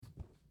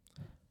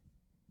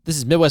This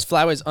is Midwest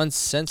Flyways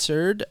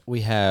Uncensored.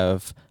 We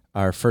have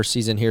our first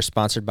season here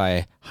sponsored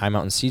by High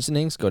Mountain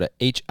Seasonings. Go to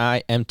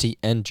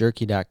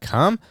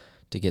HIMTNjerky.com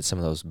to get some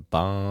of those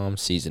bomb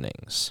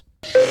seasonings.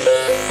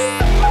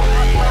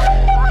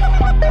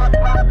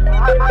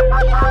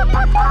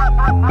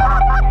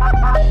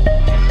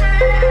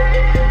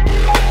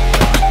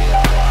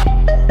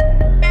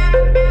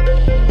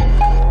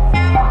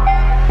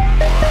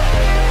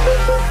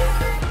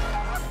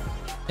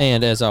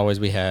 And as always,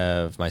 we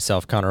have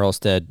myself, Connor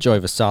Olstead, Joey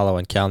Vassallo,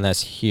 and Cal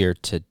Ness here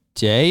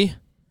today.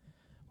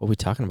 What are we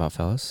talking about,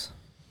 fellas?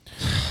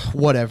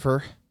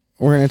 Whatever.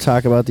 We're going to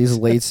talk about these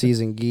late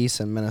season geese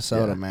in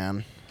Minnesota,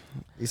 man.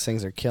 These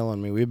things are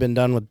killing me. We've been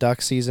done with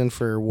duck season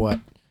for,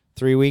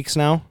 3 weeks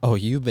now? Oh,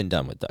 you've been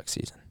done with duck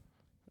season.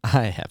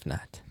 I have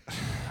not.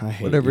 I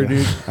hate Whatever, you.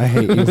 dude. I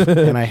hate you.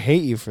 And I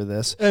hate you for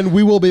this. And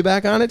we will be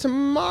back on it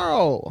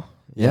tomorrow.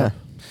 Yeah.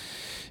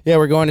 Yeah,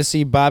 we're going to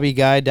see Bobby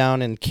Guy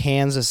down in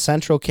Kansas,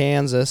 central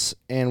Kansas,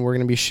 and we're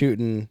going to be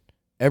shooting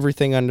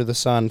everything under the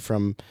sun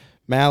from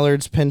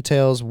mallards,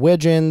 pintails,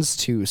 widgeons,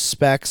 to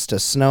specks, to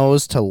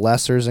snows, to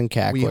lessers and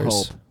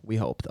cacklers. We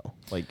hope though.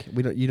 Like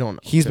you don't.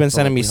 He's been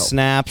sending me we hope.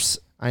 snaps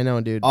I know,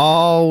 dude.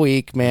 all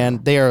week,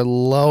 man. They are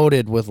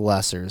loaded with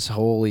lessers.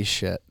 Holy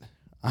shit.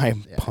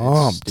 I'm Yeah,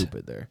 pumped. It's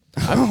stupid there.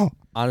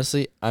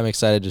 Honestly, I'm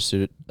excited to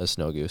shoot a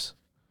snow goose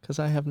because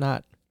I have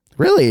not.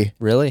 Really?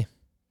 Really?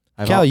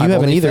 Cal, you haven't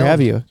only either, filmed.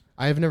 have you?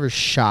 I have never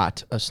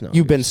shot a snow.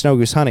 You've been goose. snow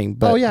goose hunting,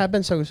 but Oh yeah, I've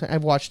been snow goose.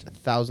 I've watched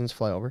thousands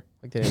fly over.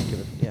 Like they didn't give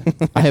it. Yeah.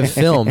 I have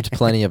filmed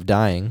plenty of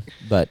dying,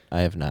 but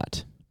I have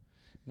not.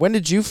 when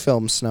did you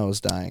film snows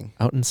dying?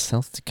 Out in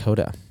South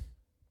Dakota.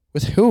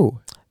 With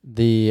who?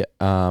 The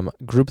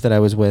group that I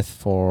was with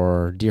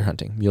for deer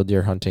hunting, mule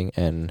deer hunting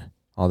and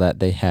all that,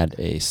 they had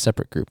a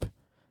separate group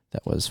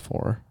that was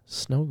for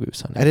snow goose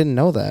hunting. I didn't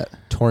know that.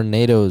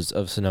 Tornadoes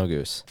of snow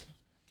goose.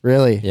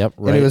 Really? Yep.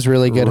 And it was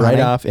really good Right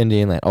hunting? off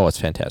Indian land. Oh, it's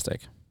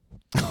fantastic.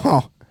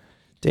 Oh,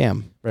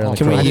 damn. Right on the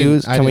Can we front.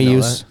 use? I Can we didn't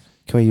know use?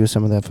 Can we use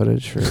some of that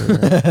footage for?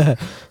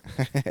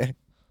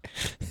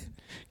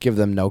 Give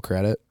them no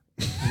credit.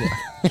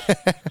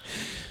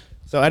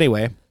 So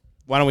anyway,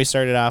 why don't we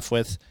start it off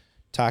with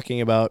talking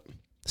about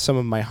some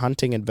of my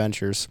hunting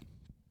adventures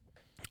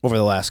over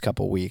the last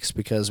couple weeks,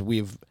 because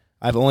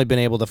I've only been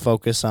able to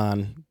focus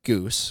on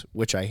goose,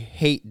 which I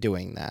hate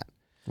doing that.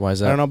 Why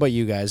is I that? don't know about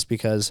you guys,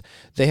 because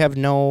they have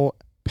no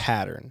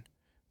pattern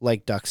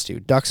like ducks do.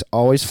 Ducks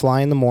always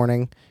fly in the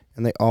morning,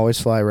 and they always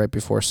fly right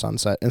before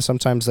sunset. And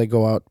sometimes they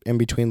go out in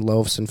between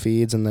loafs and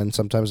feeds, and then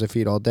sometimes they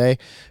feed all day.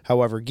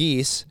 However,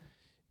 geese,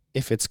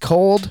 if it's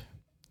cold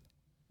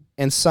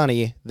and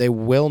sunny, they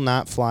will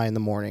not fly in the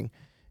morning.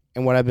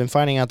 And what I've been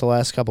finding out the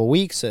last couple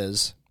weeks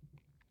is,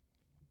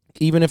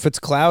 even if it's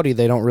cloudy,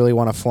 they don't really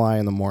want to fly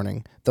in the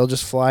morning. They'll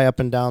just fly up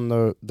and down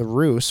the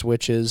Roos,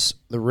 which is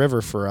the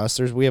river for us.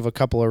 We have a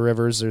couple of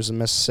rivers. There's a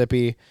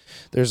Mississippi.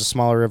 There's a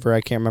smaller river. I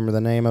can't remember the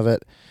name of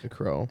it. The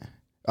Crow.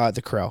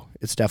 The Crow.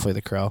 It's definitely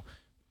the Crow.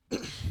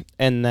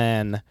 And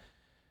then,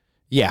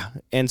 yeah.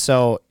 And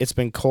so it's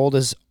been cold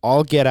as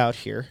all get out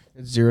here.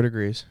 It's 0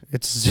 degrees.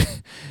 It's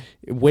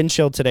wind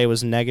chill today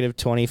was negative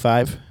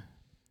 25.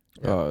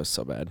 Oh, it was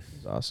so bad.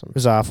 It's awesome. It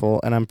was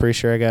awful. And I'm pretty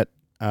sure I got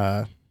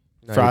No,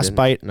 you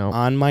frostbite didn't. No.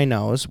 on my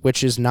nose,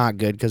 which is not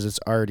good because it's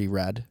already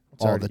red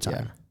all the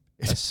time.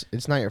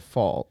 It's not your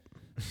fault.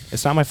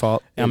 It's not my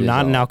fault. It I'm is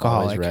not an always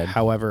alcoholic. red.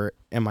 However,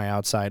 am I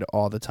outside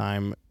all the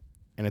time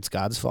and it's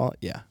God's fault?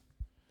 Yeah.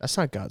 That's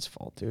not God's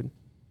fault, dude.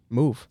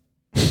 Move.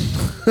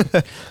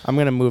 I'm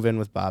going to move in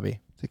with Bobby.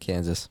 To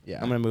Kansas. Yeah.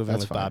 I'm going to move in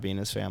that's with fine. Bobby and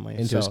his family.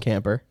 Into his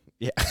camper.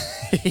 Yeah.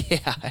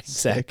 Yeah,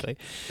 exactly.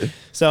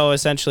 So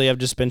essentially, I've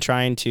just been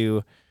trying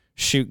to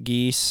shoot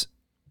geese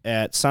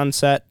at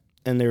sunset,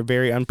 and they're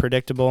very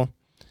unpredictable.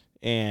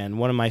 And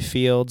one of my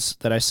fields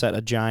that I set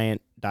a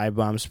giant dive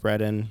bomb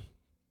spread in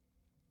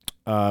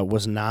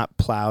was not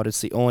plowed.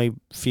 It's the only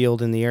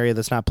field in the area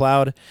that's not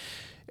plowed.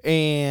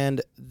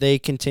 And they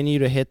continue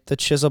to hit the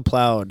chisel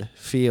plowed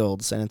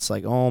fields. And it's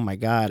like, oh my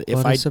God.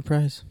 What a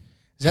surprise.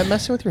 Is that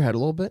messing with your head a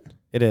little bit?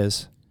 It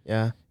is.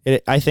 Yeah.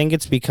 I think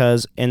it's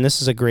because, and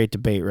this is a great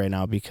debate right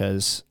now,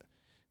 because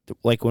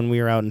like when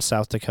we were out in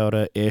South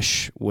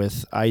Dakota-ish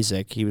with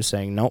Isaac, he was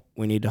saying, nope,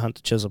 we need to hunt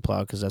the chisel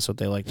plow because that's what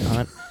they like to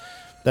hunt.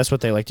 That's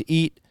what they like to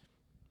eat.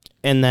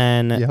 And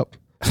then Yep.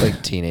 It's like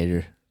a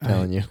teenager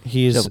telling you.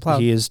 he is Chisel plow.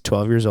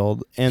 12 years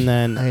old. And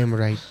then I am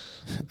right.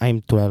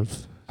 I'm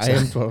 12. I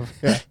am 12.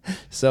 Yeah.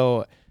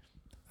 So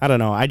I don't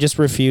know. I just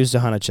refuse to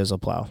hunt a chisel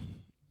plow.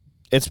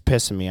 It's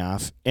pissing me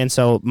off. And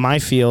so my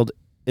field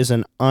is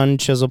an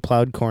unchisel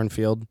plowed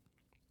cornfield.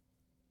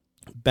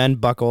 Ben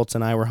Buckholtz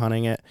and I were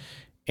hunting it,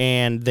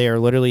 and they are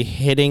literally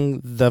hitting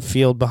the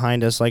field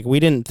behind us. Like, we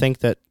didn't think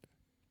that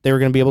they were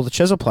going to be able to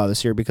chisel plow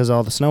this year because of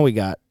all the snow we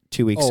got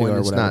 2 weeks ago and or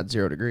it's whatever. not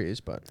 0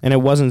 degrees, but And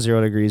it wasn't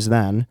 0 degrees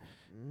then.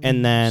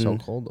 And then- so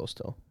cold though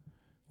still.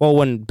 Well,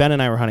 when Ben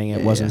and I were hunting, it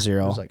Yeah, wasn't yeah.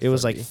 0. It was like It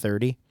was 30. like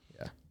 30.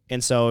 Yeah.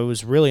 And so it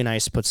was really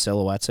nice to put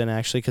silhouettes in,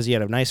 actually, because you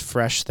had a nice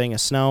fresh thing of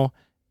snow,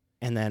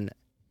 and then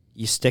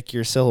you stick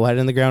your silhouette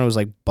in the ground. It was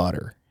like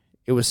butter.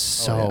 It was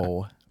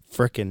so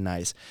freaking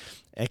nice.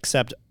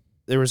 except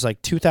there was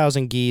like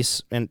 2,000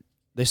 geese, and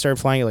they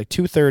started flying at like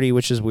 2:30,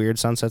 which is weird.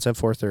 Sunset's at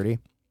 4:30,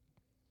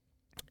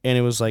 and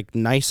it was like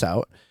nice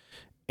out,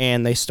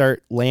 and they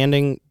start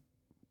landing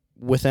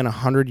within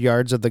 100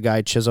 yards of the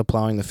guy chisel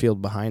plowing the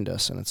field behind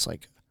us, and it's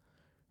like,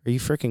 are you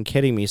freaking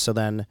kidding me? So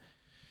then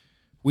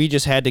we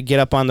just had to get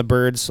up on the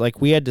birds. Like,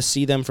 we had to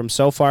see them from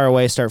so far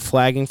away, start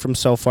flagging from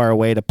so far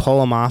away to pull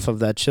them off of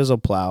that chisel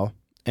plow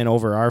and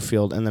over our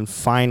field. And then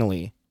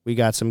finally, we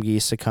got some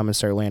geese to come and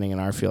start landing in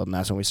our field, and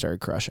that's when we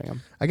started crushing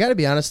them. I got to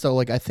be honest, though.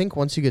 Like, I think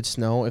once you get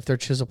snow, if they're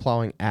chisel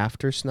plowing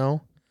after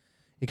snow,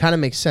 it kind of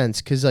makes sense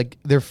because, like,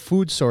 their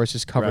food source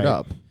is covered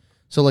up.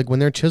 So, like, when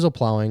they're chisel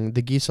plowing,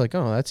 the geese are like,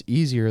 oh, that's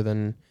easier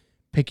than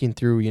picking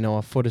through,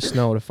 a foot of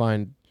snow to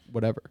find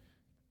whatever.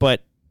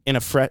 But in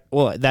a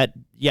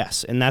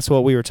yes, and that's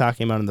what we were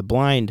talking about in the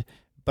blind.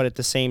 But at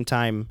the same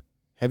time,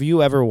 have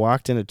you ever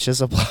walked in a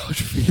chisel plowed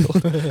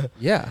field?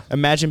 Yeah.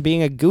 Imagine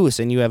being a goose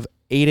and you have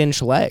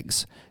 8-inch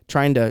legs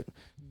trying to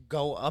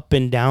go up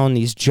and down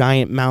these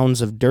giant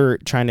mounds of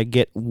dirt trying to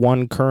get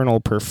one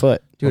kernel per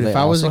foot. Dude, Well, if they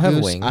I was a also have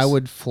goose, wings. I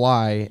would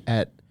fly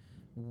at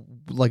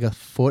like a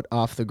foot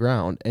off the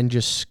ground and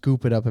just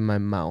scoop it up in my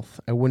mouth.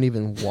 I wouldn't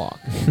even walk.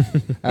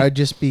 I would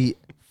just be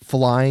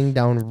flying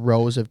down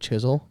rows of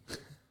chisel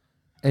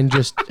and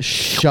just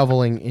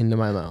shoveling into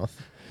my mouth.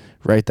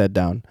 Write that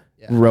down.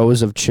 Yeah.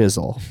 Rows of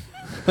chisel.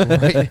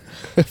 Right?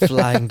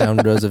 Flying down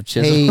rows of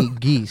chisel. Hey,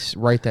 geese,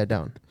 write that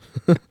down.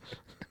 I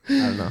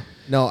don't know.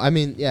 No, I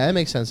mean, yeah, that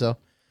makes sense, though.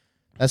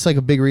 That's like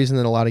a big reason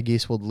that a lot of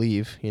geese will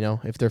leave,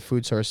 If their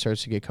food source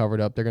starts to get covered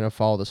up, they're going to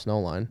follow the snow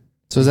line.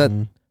 So is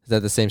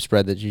that the same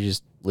spread that you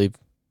just leave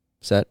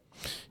set?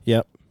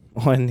 Yep.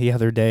 One the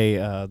other day,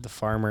 the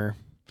farmer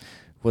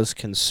was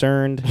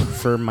concerned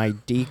for my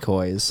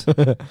decoys.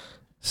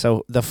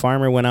 So the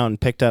farmer went out and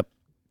picked up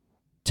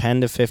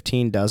 10 to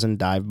 15 dozen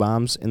dive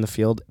bombs in the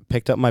field,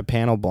 picked up my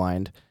panel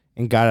blind,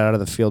 and got it out of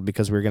the field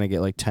because we were going to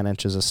get like 10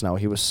 inches of snow.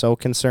 He was so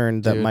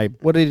concerned that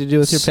What did he do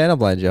with your panel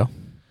blind, Joe?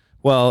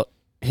 Well,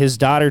 his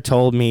daughter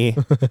told me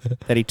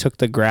that he took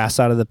the grass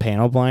out of the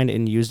panel blind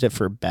and used it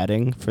for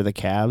bedding for the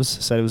calves.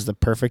 Said it was the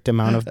perfect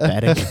amount of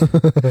bedding.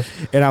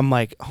 And I'm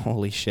like,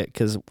 holy shit.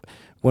 Because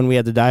when we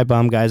had the dive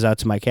bomb guys out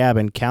to my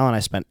cabin, Cal and I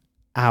spent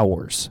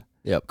hours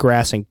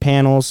grassing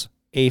panels,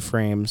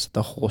 A-frames,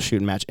 the whole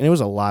shooting match. And it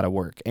was a lot of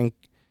work. And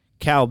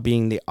Cal,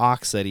 being the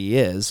ox that he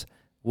is,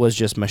 was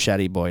just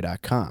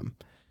macheteboy.com.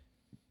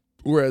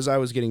 Whereas I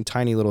was getting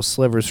tiny little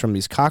slivers from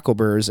these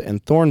cockleburs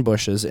and thorn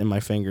bushes in my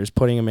fingers,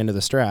 putting them into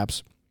the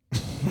straps.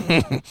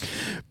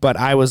 But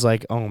I was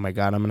like, oh my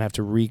God, I'm going to have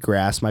to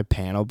regrass my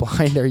panel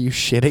blind. Are you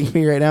shitting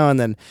me right now? And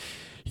then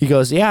he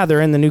goes, yeah,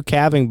 they're in the new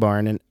calving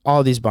barn. And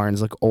all these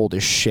barns look old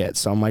as shit.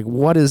 So I'm like,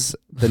 what is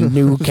the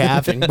new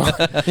calving barn?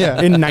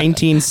 In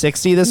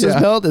 1960 this was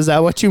built? Is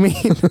that what you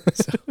mean?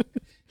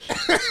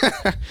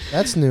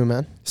 That's new,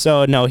 man.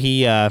 So no,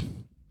 he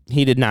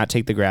did not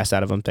take the grass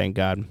out of him, thank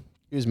God.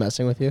 He was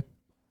messing with you?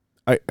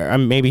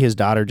 Maybe his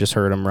daughter just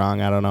heard him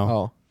wrong. I don't know.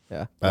 Oh,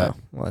 yeah. Well,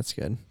 that's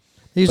good.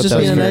 He was But just that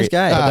being a was nice very-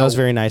 guy. But that was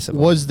very nice of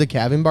him. Was the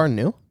calving barn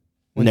new?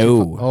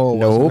 No. Oh, it wasn't?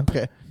 Nope.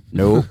 Okay.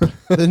 Nope.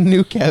 The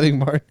new calving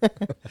barn.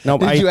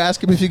 Nope. Did you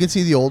ask him if you could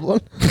see the old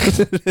one?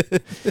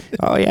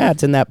 Oh, yeah,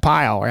 it's in that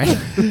pile, right?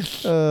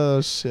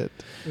 Oh, shit.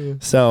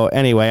 So,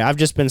 anyway, I've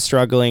just been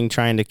struggling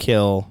trying to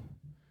kill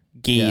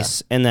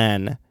geese. And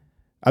then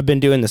I've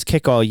been doing this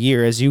kick all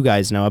year. As you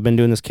guys know, I've been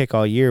doing this kick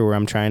all year where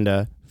I'm trying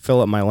to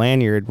fill up my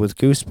lanyard with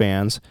goose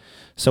bands.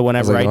 So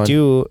whenever I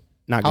do...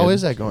 Not good. How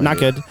is that going? Not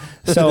good.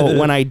 So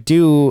when I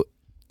do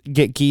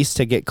get geese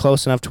to get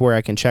close enough to where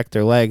I can check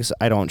their legs,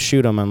 I don't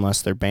shoot them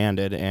unless they're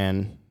banded,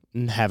 and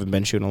haven't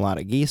been shooting a lot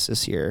of geese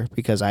this year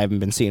because I haven't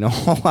been seeing a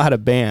whole lot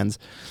of bands.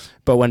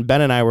 But when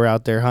Ben and I were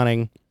out there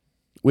hunting,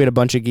 we had a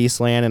bunch of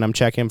geese land, and I'm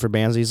checking for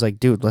bands. He's like,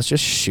 dude, let's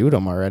just shoot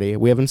them already.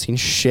 We haven't seen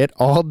shit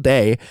all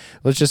day.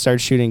 Let's just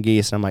start shooting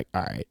geese. And I'm like,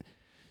 all right.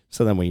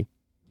 So then we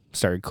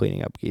started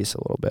cleaning up geese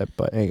a little bit.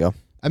 But There you go.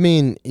 I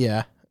mean,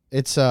 yeah.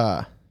 It's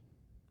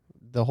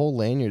the whole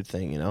lanyard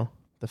thing,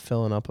 the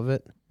filling up of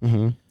it.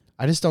 mm-hmm.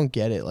 I just don't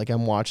get it. Like,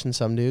 I'm watching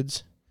some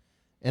dudes,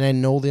 and I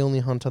know they only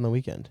hunt on the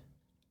weekend.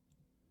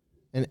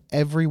 And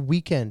every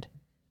weekend,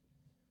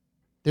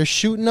 they're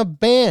shooting a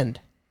band.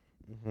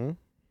 Mm-hmm.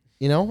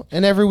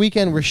 And every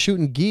weekend we're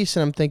shooting geese,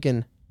 and I'm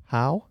thinking,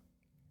 how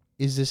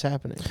is this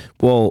happening?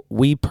 Well,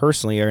 we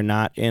personally are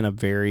not in a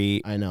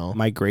very I know.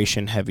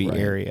 migration-heavy Right.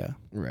 area.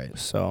 Right.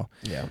 So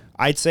Yeah.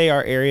 I'd say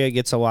our area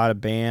gets a lot of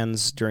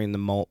bands during the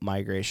molt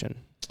migration,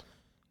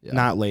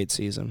 not late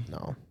season.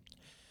 No.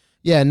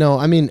 Yeah, no,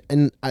 I mean,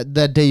 and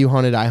that day you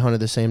hunted, I hunted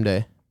the same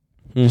day.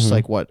 Just Mhm.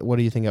 like, what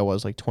do you think I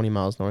was, like 20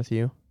 miles north of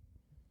you?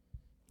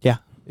 Yeah.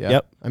 Yeah.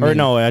 Yep. I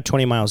mean,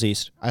 20 miles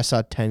east. I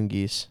saw 10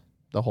 geese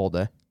the whole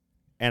day.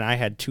 And I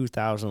had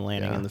 2,000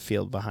 landing Yeah. in the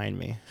field behind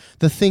me.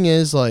 The thing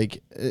is,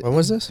 like... When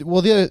was this?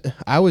 Well,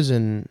 I was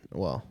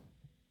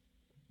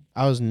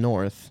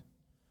north.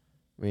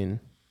 I mean,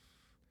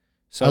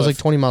 So I was if-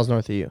 like 20 miles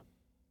north of you.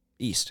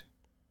 east.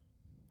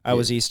 I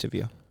was east of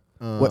you.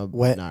 Not really.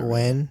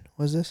 When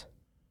was this?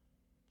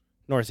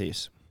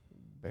 Northeast.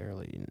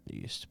 barely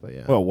east, but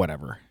yeah. Well,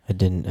 whatever. I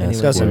didn't Anyway,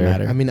 ask doesn't where.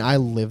 matter. I mean, I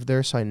live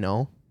there, so I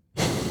know.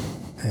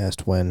 I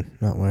asked when,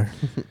 not where.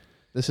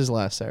 This is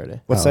last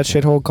Saturday. What's Oh, that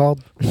okay. shithole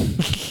called?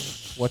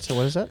 What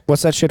is that?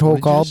 What's that What shithole did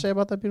you called? just say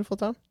about that beautiful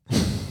town?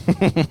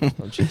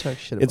 Don't you talk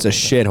shit about It's a that.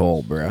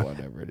 shithole, bro.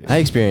 Whatever it is. I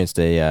experienced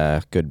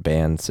a good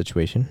band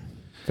situation.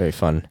 Very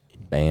fun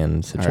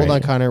band situation. Hold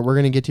on, Connor. We're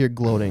gonna get to your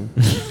gloating.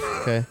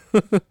 Okay.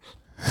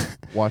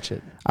 Watch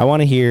it. I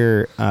want to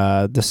hear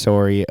the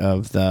story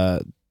of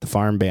the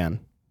farm band.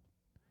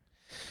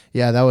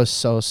 Yeah, that was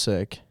so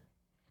sick.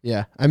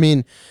 Yeah, I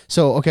mean,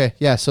 so okay,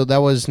 yeah, so that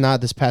was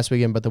not this past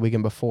weekend, but the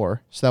weekend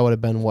before. So that would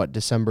have been what,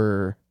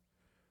 December,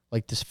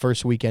 like this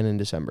first weekend in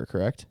December,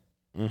 correct?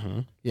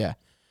 Mm-hmm. Yeah.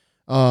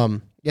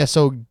 Yeah,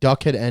 so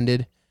Duck had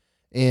ended,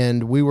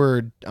 and we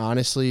were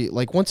honestly,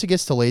 like, once it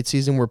gets to late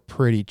season, we're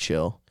pretty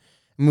chill.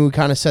 I mean, we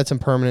kind of set some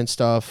permanent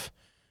stuff.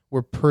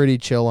 We're pretty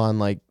chill on,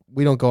 like,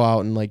 we don't go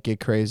out and, like, get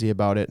crazy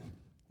about it.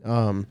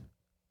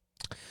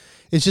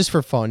 It's just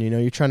for fun, you know?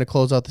 You're trying to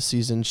close out the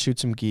season, shoot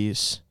some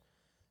geese,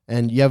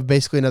 and you have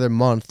basically another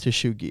month to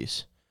shoot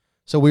geese.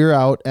 So we were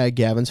out at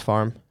Gavin's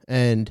farm,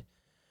 and,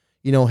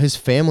 you know, his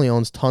family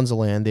owns tons of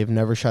land. They've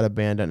never shot a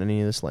band on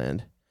any of this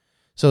land.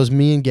 So it was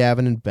me and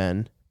Gavin and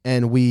Ben,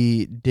 and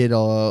we did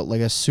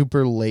a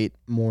super late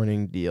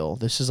morning deal.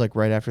 This is like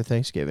right after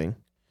Thanksgiving.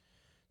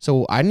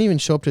 So I didn't even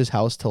show up to his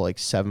house till like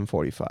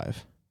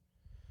 7:45.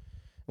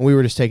 And we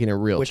were just taking it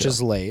real Which chill.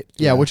 is late.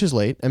 Yeah, which is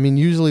late. I mean,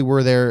 usually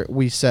we're there,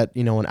 we set,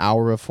 you know, an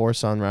hour before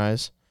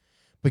sunrise.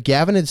 But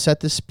Gavin had set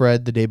this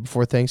spread the day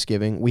before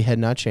Thanksgiving. We had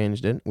not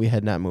changed it. We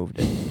had not moved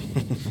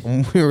it.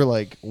 And we were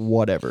like,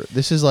 whatever.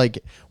 This is like,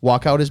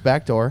 walk out his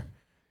back door,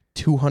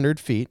 200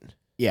 feet.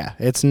 Yeah,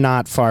 it's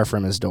not far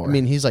from his door. I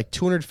mean, he's like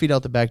 200 feet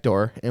out the back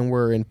door, and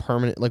we're in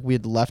permanent, like we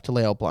had left to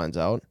layout blinds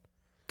out.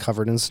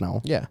 covered in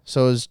snow. Yeah,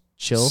 so it was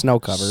chill. Snow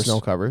covers. Snow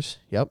covers,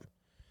 yep.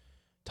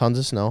 Tons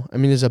of snow. I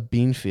mean, it's a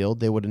bean field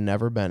they would have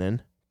never been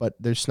in, but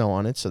there's snow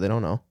on it, so they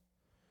don't know.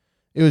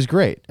 It was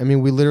great. I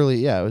mean, we literally,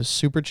 yeah, it was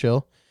super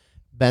chill.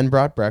 Ben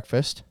brought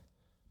breakfast,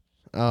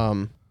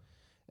 and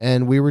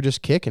we were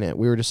just kicking it.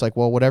 We were just like,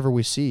 well, whatever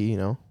we see, you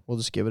know, we'll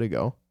just give it a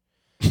go.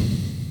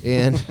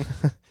 And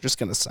Just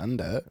gonna send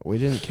it. we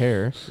didn't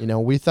care. You know,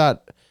 we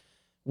thought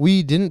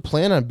we didn't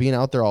plan on being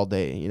out there all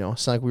day. You know,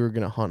 it's not like we were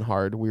going to hunt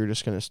hard. We were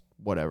just going to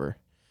whatever.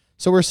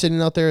 So we're sitting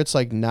out there. It's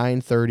like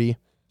 9:30.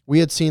 We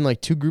had seen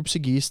like two groups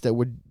of geese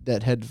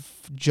that had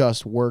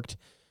just worked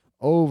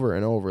over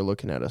and over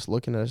looking at us.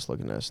 And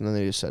then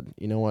they just said,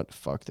 you know what?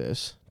 Fuck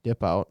this.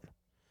 Dip out.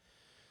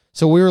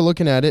 So we were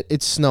looking at it.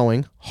 It's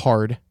snowing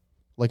hard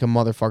like a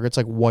motherfucker. It's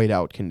like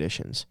whiteout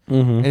conditions.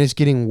 Mm-hmm. And it's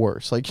getting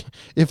worse. Like,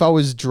 if I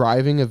was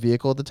driving a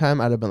vehicle at the time,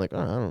 I'd have been like,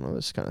 oh, I don't know,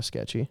 this is kind of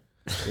sketchy.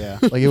 Yeah.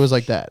 Like, it was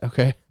like that,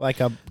 okay? Like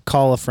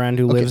call a friend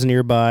who lives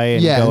nearby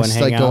and Yeah, go and just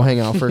hang like out. go hang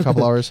out for a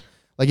couple hours.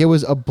 Like, it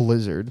was a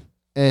blizzard.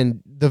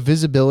 And the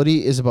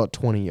visibility is about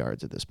 20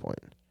 yards at this point.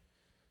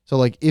 So,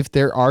 like, if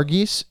there are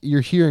geese,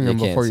 you're hearing them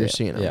before you're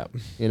seeing them. Yeah.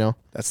 You know?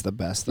 That's the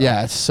best. Though.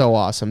 Yeah, it's so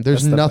awesome.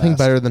 There's That's the nothing best.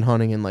 better than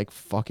hunting in, like,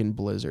 fucking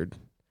blizzard.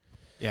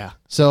 Yeah.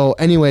 So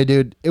anyway,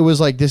 dude, it was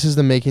like, this is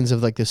the makings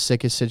of like the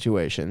sickest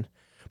situation.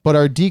 But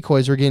our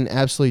decoys were getting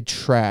absolutely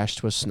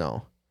trashed with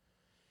snow.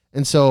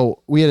 And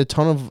so we had a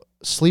ton of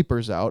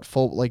sleepers out,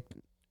 full like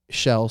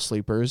shell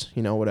sleepers,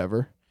 you know,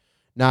 whatever,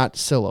 not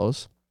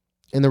silos.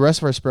 And the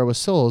rest of our spread was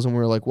silos. And we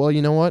were like, well,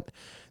 you know what?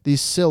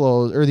 These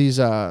silos or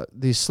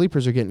these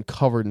sleepers are getting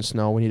covered in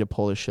snow. We need to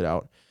pull this shit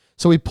out.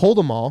 So we pulled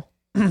them all.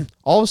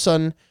 All of a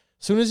sudden,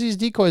 as soon as these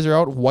decoys are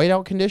out,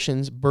 whiteout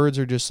conditions, birds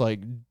are just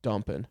like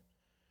dumping.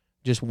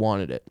 Just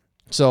wanted it.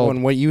 So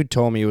When what you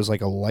told me was like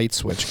a light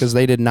switch because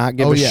they did not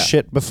give Oh, a yeah.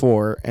 shit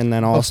before, and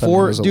then all of a sudden it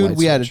before, was a dude, light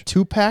we had a switch.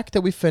 2-pack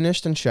that we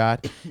finished and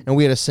shot, and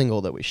we had a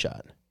single that we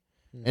shot.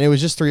 And it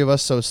was just 3 of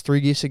us, so it's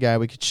 3 geese a guy.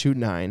 We could shoot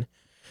 9.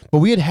 But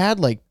we had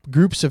like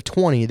groups of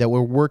 20 that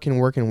were working,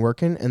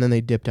 and then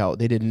they dipped out.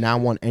 They did not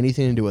want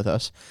anything to do with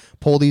us.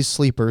 Pull these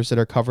sleepers that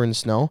are covered in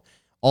snow.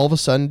 All of a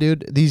sudden,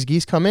 dude, these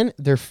geese come in,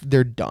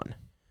 they're done.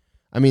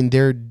 I mean,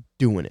 they're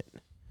doing it.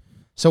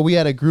 So we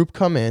had a group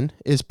come in,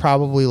 is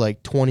probably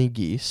like 20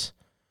 geese,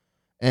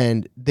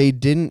 and they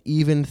didn't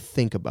even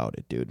think about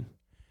it, dude.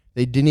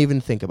 They didn't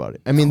even think about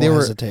it. I mean, No they were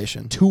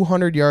hesitation.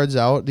 200 yards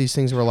out. These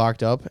things were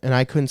locked up, and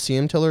I couldn't see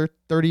them till they're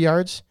 30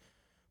 yards,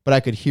 but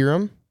I could hear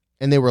them,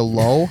 and they were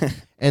low.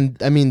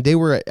 And, I mean, they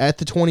were at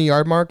the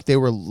 20-yard mark. They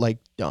were, like,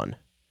 done,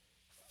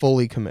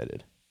 fully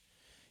committed.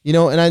 You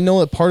know, and I know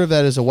that part of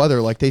that is the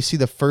weather. Like, they see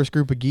the first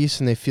group of geese,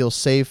 and they feel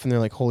safe, and they're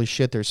like, holy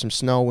shit, there's some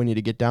snow. We need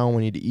to get down.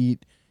 We need to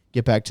eat,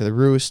 get back to the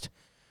roost.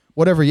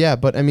 Whatever, yeah.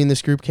 But, I mean,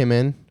 this group came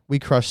in. We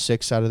crushed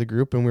 6 out of the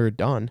group, and we were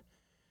done.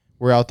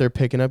 We're out there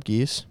picking up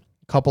geese.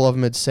 A couple of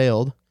them had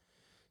sailed.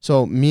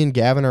 So me and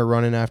Gavin are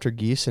running after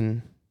geese,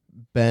 and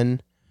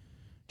Ben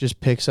just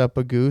picks up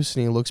a goose,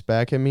 and he looks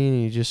back at me,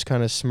 and he's just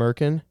kind of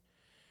smirking.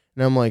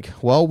 And I'm like,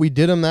 well, we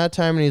did him that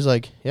time. And he's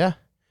like, yeah,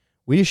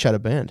 we just shot a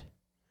band.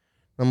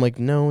 I'm like,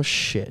 no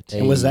shit.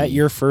 And was that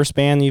your first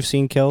band you've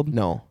seen killed?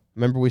 No.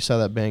 Remember we saw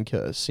that band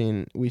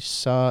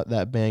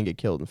get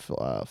killed in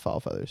foul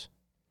feathers.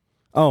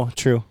 Oh,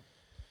 true.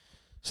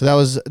 So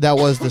that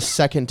was the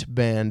second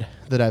band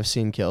that I've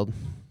seen killed.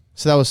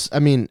 So that was, I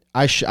mean,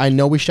 I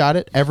know we shot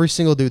it. Every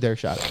single dude there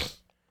shot it.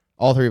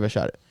 All three of us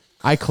shot it.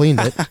 I cleaned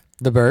it.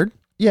 The bird?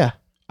 Yeah,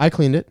 I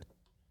cleaned it.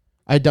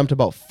 I dumped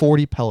about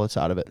 40 pellets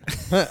out of it.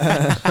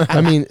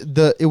 I mean,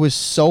 it was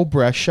so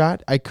breast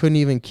shot, I couldn't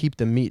even keep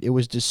the meat. It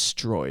was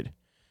destroyed.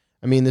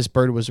 I mean, this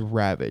bird was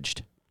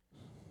ravaged.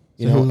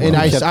 You know, and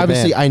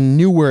I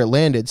knew where it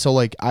landed, so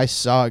like I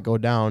saw it go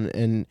down,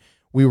 and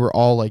we were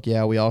all like,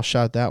 "Yeah, we all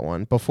shot that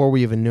one," before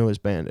we even knew it was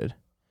banded.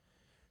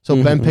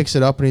 So Ben picks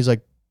it up and he's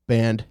like,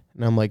 "Banned,"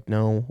 and I'm like,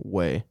 "No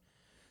way."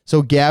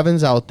 So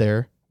Gavin's out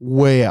there,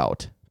 way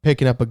out,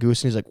 picking up a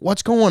goose, and he's like,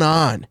 "What's going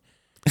on?"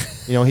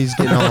 You know, he's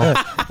getting all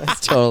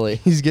That's totally.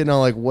 he's getting all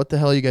like, "What the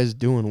hell are you guys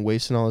doing?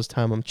 Wasting all this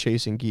time? I'm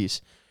chasing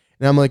geese."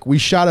 And I'm like, "We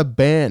shot a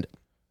band."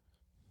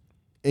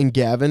 And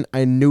Gavin,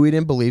 I knew he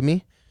didn't believe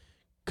me,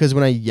 because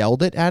when I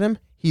yelled it at him,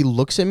 he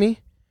looks at me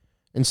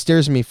and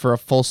stares at me for a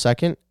full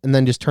second, and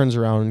then just turns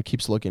around and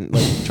keeps looking,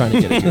 like trying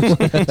to get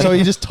it. So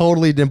he just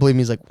totally didn't believe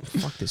me. He's like,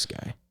 "Fuck this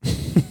guy."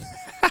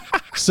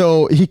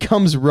 So he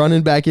comes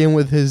running back in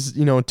with his,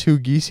 2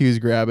 geese he was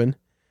grabbing,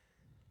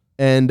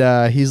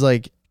 and he's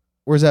like,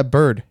 "Where's that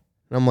bird?"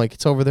 And I'm like,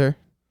 "It's over there."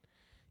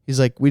 He's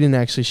like, "We didn't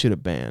actually shoot a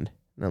band."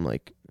 And I'm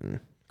like,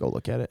 "Go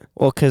look at it."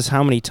 Well, because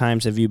how many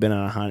times have you been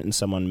on a hunt and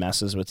someone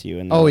messes with you?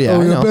 And Oh yeah,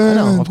 I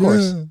know, of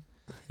course.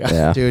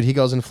 Yeah. Dude, he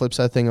goes and flips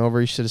that thing over.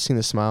 You should have seen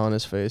the smile on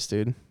his face,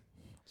 dude.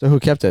 So who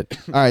kept it?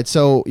 All right,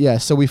 so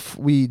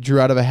we drew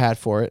out of a hat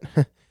for it.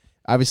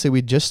 Obviously,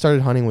 we just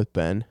started hunting with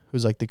Ben,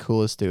 who's like the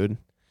coolest dude.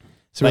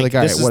 So we're like,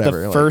 all right, whatever.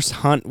 This is the first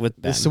hunt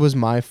with Ben. This was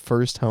my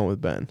first hunt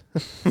with Ben.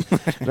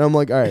 And I'm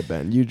like, all right,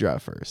 Ben, you draw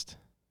first.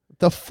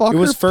 The fucker. It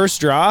was first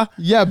draw?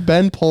 Yeah,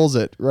 Ben pulls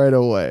it right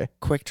away.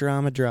 Quick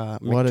draw, draw.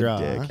 What a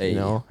dick, you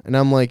know? And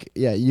I'm like,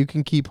 yeah, you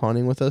can keep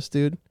hunting with us,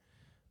 dude,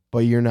 but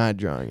you're not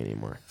drawing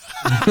anymore.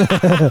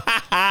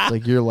 It's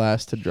like you're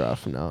last to draw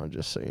from now,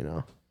 just so you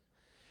know.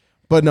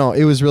 But no,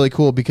 it was really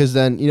cool because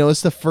then,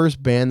 it's the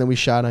first band that we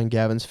shot on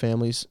Gavin's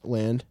family's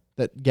land,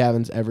 that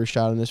Gavin's ever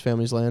shot on his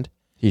family's land.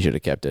 He should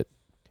have kept it.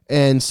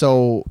 And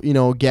so,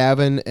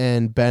 Gavin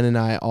and Ben and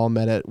I all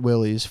met at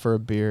Willie's for a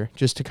beer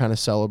just to kind of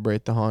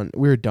celebrate the hunt.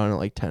 We were done at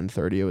like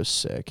 10:30. It was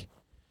sick.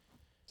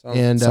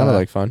 Sounded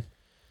like fun.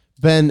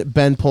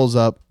 Ben pulls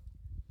up,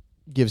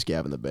 gives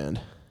Gavin the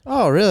band.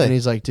 Oh, really? And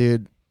he's like,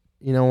 "Dude,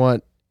 you know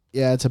what?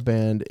 Yeah, it's a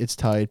band. It's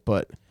tight,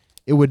 but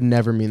it would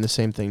never mean the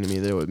same thing to me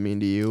that it would mean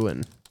to you.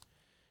 And,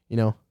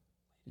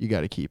 you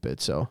got to keep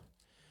it." So,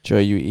 Joe,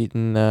 you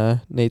eating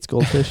Nate's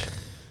goldfish?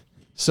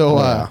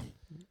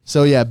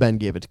 So yeah, Ben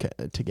gave it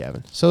to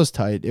Gavin. So it was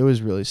tight. It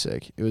was really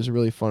sick. It was a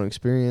really fun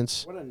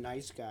experience. What a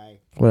nice guy.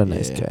 What a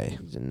nice guy.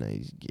 He's a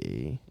nice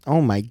guy. Oh,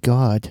 my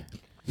God.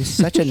 He's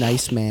such a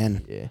nice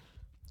man. Yeah.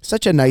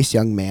 Such a nice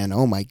young man.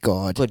 Oh, my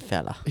God. Good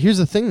fella. Here's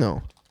the thing,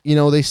 though.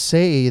 They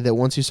say that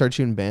once you start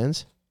shooting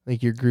bands,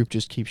 like your group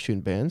just keeps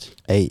shooting bands.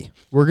 Hey.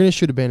 We're going to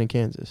shoot a band in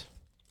Kansas.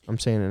 I'm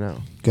saying it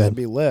now. That'd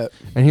be lit.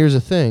 And here's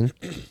the thing.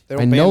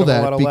 I know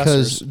that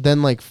because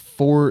then like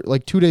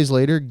 2 days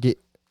later,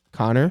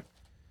 Connor,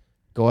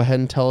 go ahead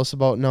and tell us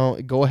about,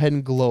 go ahead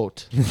and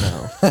gloat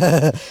now.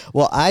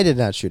 Well, I did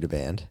not shoot a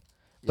band,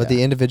 but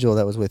the individual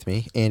that was with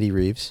me, Andy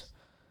Reeves.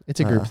 It's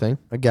a group thing.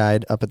 A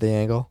guide up at the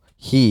angle.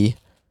 He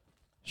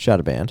shot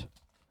a band.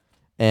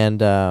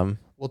 And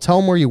well, tell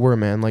them where you were,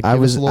 man. Like,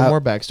 give us a little more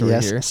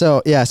backstory here.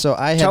 So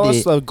I had Tell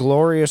us the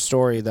glorious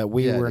story that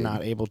we were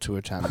not able to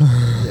attend.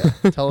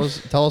 Yeah. Tell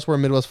us where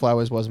Midwest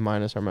Flyways was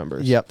minus our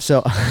members. Yep.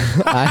 So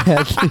I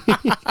had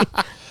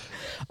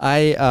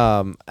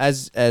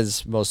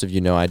as most of you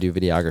know, I do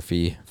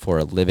videography for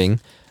a living.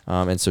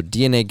 And so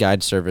DNA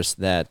Guide Service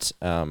that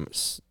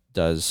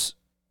does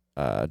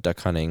duck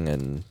hunting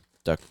and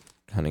duck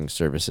hunting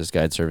services,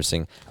 guide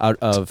servicing out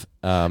of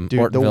Dude,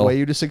 Ortonville. the way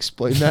you just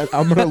explained that,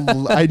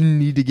 I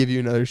need to give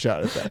you another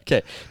shot at that.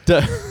 Okay.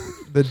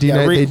 The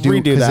DNA they do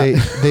redo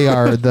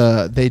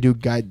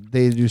because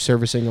they do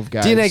servicing of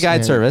guides. DNA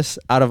Guide Service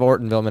out of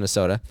Ortonville,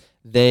 Minnesota.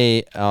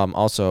 They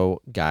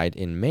also guide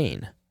in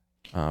Maine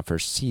for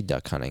sea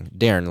duck hunting.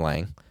 Darren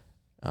Lang,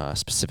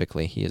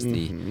 specifically, he is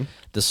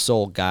the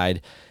sole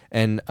guide,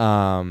 and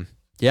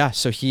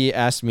so he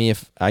asked me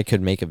if I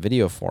could make a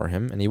video for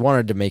him, and he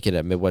wanted to make it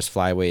a Midwest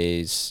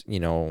Flyways,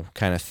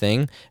 kind of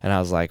thing, and I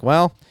was like,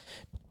 well,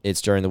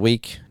 it's during the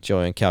week.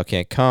 Joey and Cal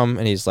can't come,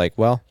 and he's like,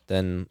 well,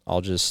 then I'll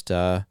just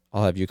I'll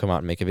have you come out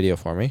and make a video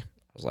for me.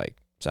 I was like,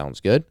 sounds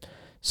good.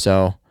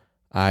 So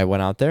I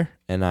went out there,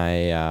 and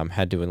I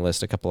had to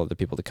enlist a couple other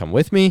people to come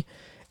with me.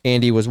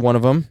 Andy was one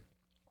of them.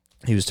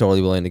 He was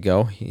totally willing to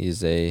go.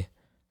 He's a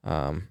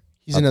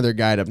he's another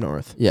guide up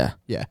north. Yeah.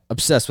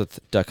 Obsessed with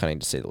duck hunting,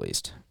 to say the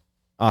least.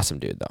 Awesome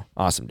dude, though.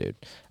 Awesome dude.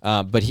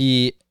 But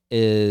he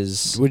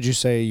is... Would you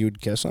say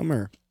you'd kiss him,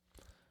 or?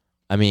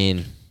 I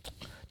mean,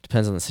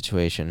 depends on the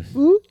situation.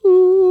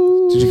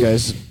 Did you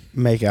guys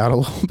make out a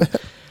little bit?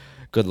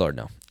 Good Lord,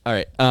 no. All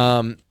right.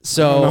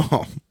 So...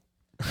 No.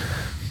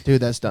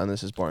 Dude, that's done.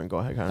 This is boring. Go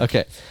ahead, Connor.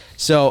 Okay.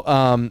 So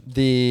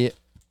the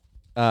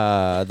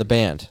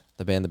band.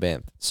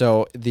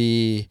 So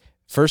the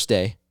first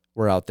day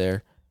we're out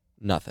there,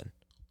 Nothing.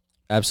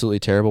 Absolutely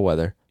terrible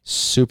weather.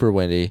 Super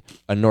windy.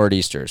 A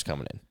nor'easter is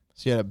coming in.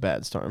 So you had a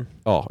bad storm.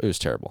 Oh, it was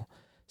terrible.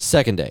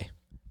 Second day.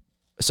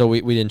 So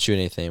we didn't shoot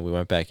anything. We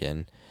went back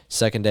in.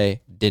 Second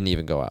day, didn't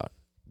even go out.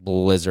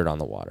 Blizzard on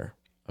the water.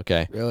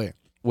 Okay. Really?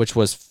 Which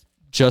was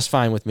just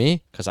fine with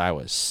me because I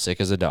was sick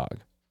as a dog.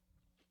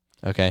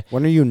 Okay.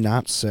 When are you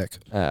not sick?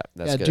 That's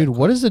Yeah, good. dude,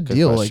 what is the Good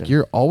deal? question. Like,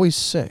 you're always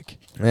sick.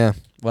 Yeah.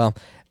 Well,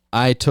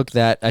 I took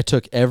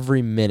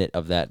every minute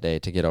of that day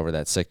to get over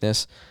that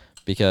sickness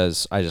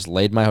because I just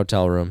laid in my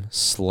hotel room,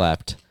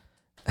 slept,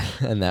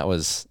 and that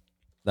was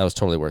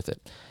totally worth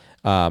it.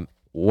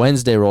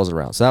 Wednesday rolls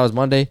around. So that was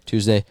Monday,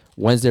 Tuesday,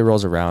 Wednesday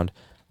rolls around.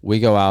 We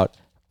go out.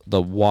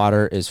 The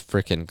water is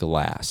freaking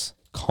glass.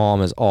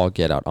 Calm as all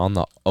get out on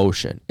the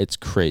ocean. It's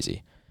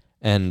crazy.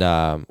 And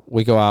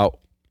we go out.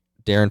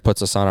 Darren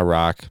puts us on a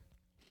rock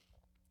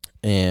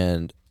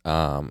and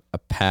a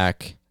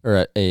pack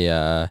or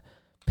a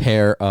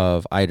pair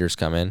of eiders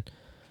come in.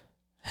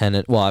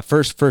 Well, at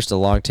first a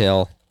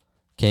longtail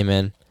came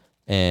in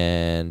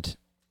and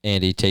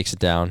Andy takes it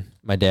down.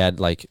 My dad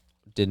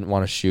didn't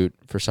want to shoot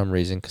for some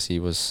reason because he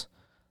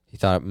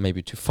thought it may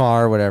be too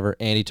far or whatever.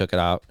 Andy took it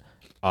out.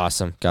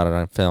 Awesome. Got it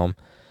on film.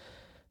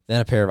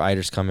 Then a pair of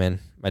eiders come in.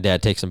 My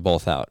dad takes them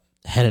both out.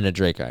 Hen and a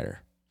drake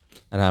eider.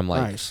 And I'm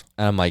like,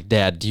 Nice.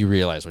 Dad, do you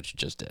realize what you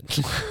just did?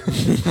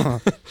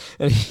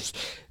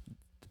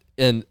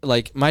 and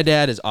my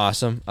dad is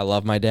awesome. I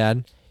love my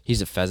dad.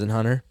 He's a pheasant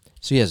hunter,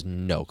 so he has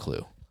no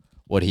clue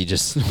what he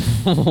just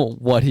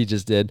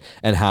did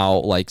and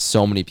how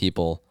so many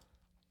people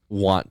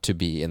want to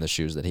be in the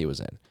shoes that he was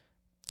in.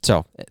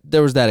 So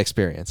there was that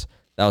experience.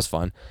 That was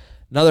fun.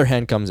 Another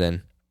hen comes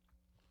in.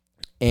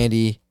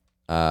 Andy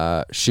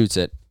shoots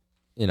it,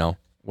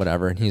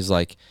 whatever. And he's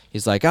like,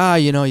 you got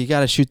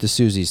to shoot the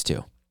Susies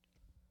too.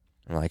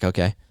 I'm like,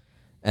 okay.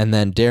 And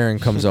then Darren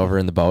comes over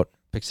in the boat,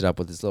 picks it up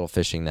with his little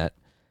fishing net,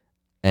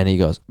 and he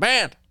goes,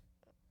 band.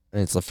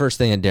 And it's the first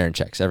thing that Darren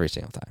checks every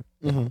single time,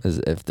 is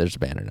if there's a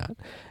band or not.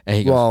 And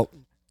he goes, Well,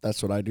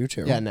 that's what I do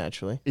too. Yeah,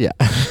 naturally. yeah.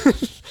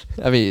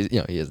 I mean,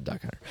 he is a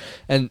duck hunter.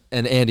 And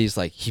Andy's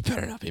like, he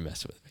better not be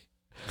messing with me.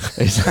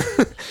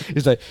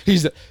 He's like,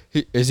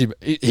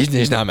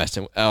 he's not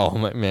messing. Oh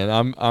man,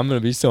 I'm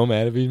gonna be so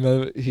mad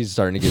if he's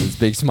starting to get this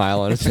big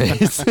smile on his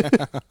face.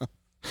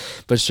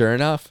 But sure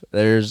enough,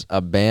 there's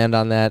a band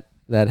on that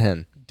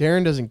hen.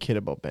 Darren doesn't kid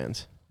about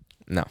bands.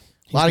 No,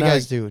 A lot of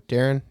guys do.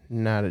 Darren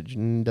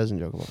doesn't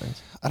joke about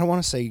bands. I don't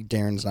want to say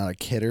Darren's not a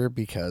kidder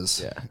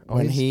because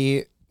when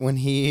he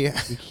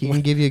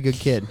can give you a good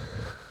kid.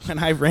 when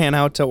I ran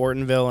out to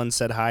Ortonville and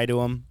said hi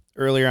to him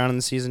earlier on in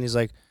the season, he's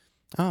like,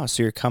 "Oh,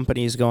 so your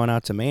company's going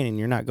out to Maine and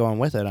you're not going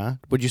with it, huh?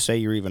 Would you say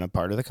you're even a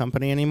part of the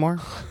company anymore?"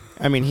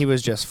 I mean, he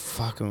was just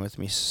fucking with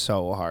me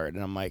so hard,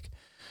 and I'm like,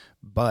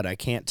 "Bud, I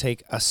can't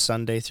take a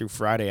Sunday through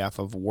Friday off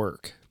of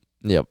work."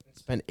 Yep.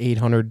 Spend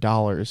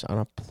 $800 on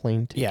a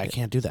plane ticket. Yeah, I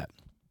can't do that.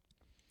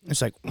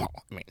 It's like, well,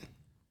 I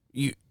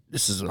mean,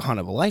 this is a hunt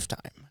of a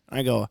lifetime.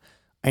 I go,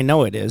 I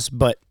know it is,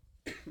 but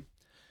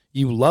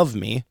you love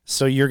me,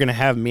 so you're going to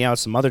have me out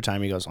some other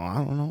time. He goes, oh, I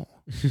don't know.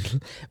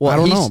 Well, I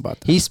don't know about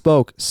that. He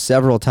spoke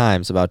several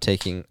times about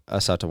taking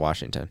us out to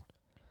Washington.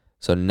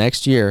 So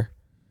next year,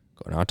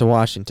 going out to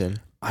Washington.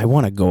 I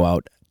want to go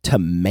out to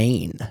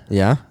Maine.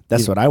 Yeah?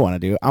 That's what I want to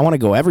do. I want to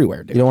go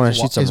everywhere, dude. You don't want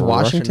to shoot some Is Russian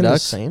Washington the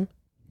ducks? same?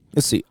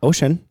 It's the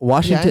ocean. Yeah, I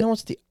Washington, know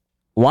it's the...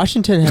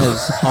 Washington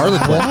has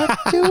Harlequin. What,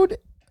 dude?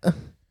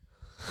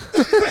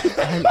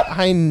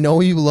 I know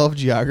you love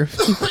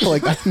geography.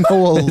 Like, I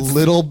know a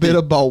little bit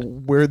about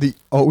where the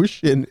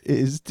ocean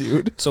is,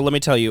 dude. So let me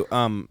tell you,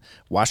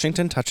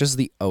 Washington touches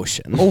the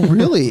ocean. Oh,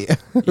 really?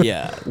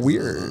 Yeah.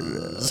 Weird.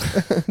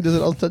 Does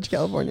it also touch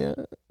California?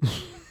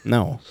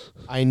 No.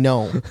 I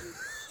know.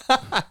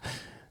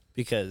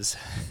 Because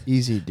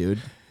Easy,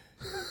 dude.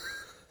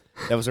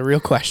 that was a real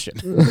question.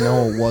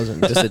 No, it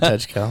wasn't. Does it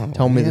touch California?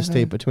 Tell me the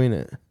state between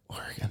it.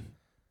 Oregon.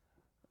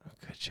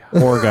 Good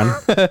job.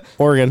 Oregon.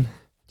 Oregon.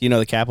 Do you know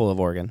the capital of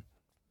Oregon?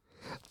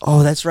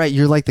 Oh, that's right.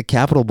 You're like the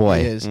capital boy.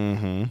 It is.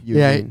 Mm-hmm.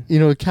 Eugene.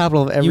 Yeah, the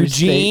capital of every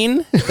state.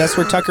 Eugene? That's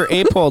where Tucker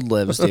Apold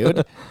lives,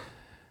 dude.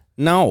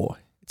 No,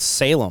 it's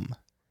Salem.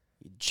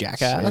 You It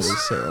jackass.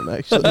 is Salem,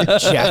 actually.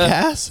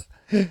 Jackass?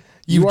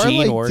 You are Eugene,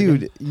 like, Oregon.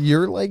 dude,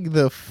 you're like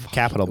the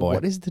Capital boy.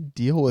 What is the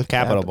deal with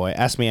Capital boy.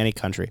 Ask me any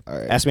country. All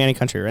right. Ask me any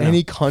country right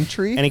Any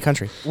country? now. Any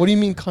country. What do you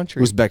mean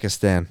country?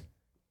 Uzbekistan.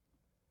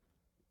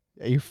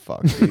 Yeah, you're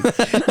fucked, dude.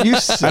 You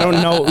suck. I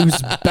don't know You're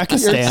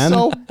Uzbekistan.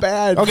 so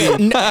bad. Okay,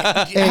 dude.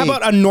 how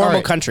about a normal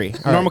right. country?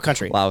 All Normal right.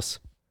 country. Laos.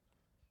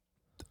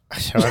 I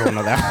don't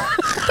know that.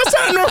 That's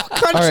not a normal All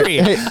right, country.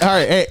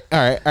 hey,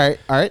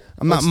 all right.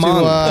 I'm not Let's do,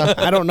 Hmong.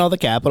 I don't know the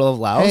capital of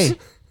Laos. Hey,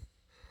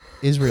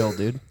 Israel,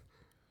 dude.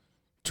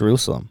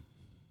 Jerusalem.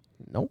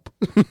 Nope.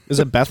 Is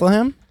it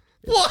Bethlehem?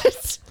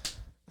 What?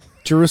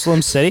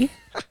 Jerusalem City?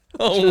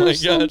 Oh my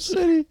Jerusalem gosh.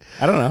 City.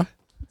 I don't know.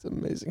 It's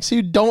amazing. So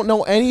you don't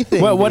know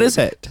anything. What dude. is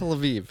it? Tel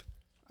Aviv.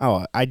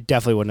 Oh, I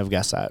definitely wouldn't have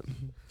guessed that.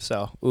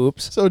 So,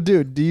 oops. So,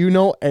 dude, do you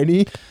know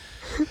any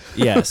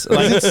Yes.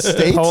 Is it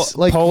states?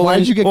 Like, why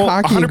did you get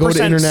cocky and go to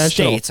 100% international?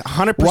 States.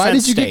 100% Why did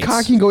you states. get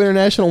cocky and go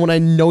international when I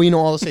know you know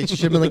all the states? You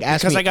should have been like,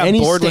 ask me Because I got any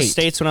bored with state.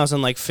 states when I was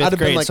in like I'd fifth have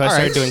been grade, like, so I all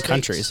started right, doing states.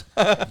 countries.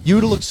 You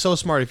would have looked so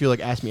smart if you were like,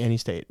 ask me any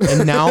state.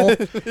 And now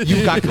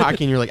you got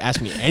cocky and you're like,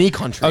 ask me any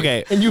country.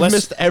 Okay, And you've let's-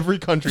 missed every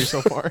country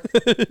so far.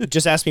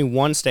 Just ask me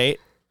one state,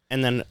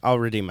 and then I'll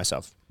redeem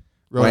myself.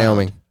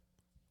 Wyoming.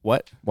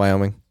 What?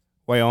 Wyoming.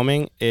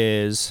 Wyoming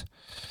is.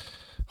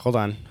 Hold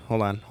on.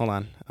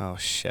 Oh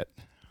shit.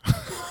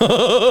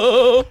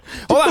 Hold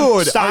on.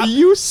 Dude, Stop. are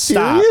you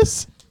Stop.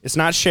 serious? It's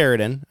not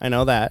Sheridan. I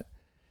know that.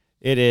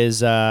 It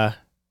is.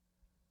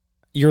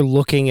 You're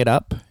looking it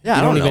up. Yeah,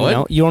 you I don't even know it.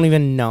 know. You don't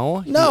even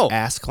know. No. You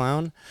ass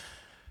clown.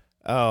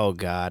 Oh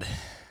God.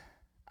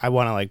 I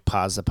want to like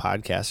pause the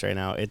podcast right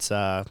now. It's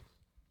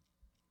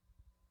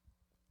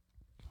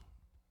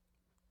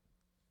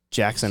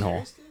Jackson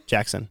Hole.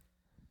 Jackson.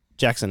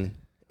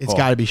 It's Hole.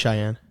 got to be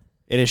Cheyenne.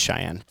 It is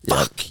Cheyenne.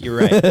 Fuck, you're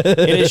right.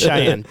 It is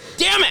Cheyenne.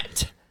 Damn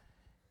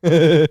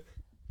it,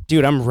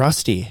 dude! I'm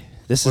rusty.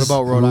 What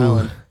about Rhode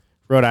Island?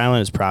 Rhode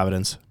Island is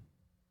Providence.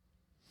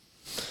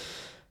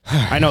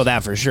 I know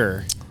that for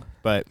sure,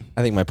 but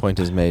I think my point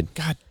is made.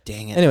 God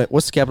dang it. Anyway,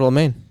 what's the capital of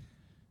Maine?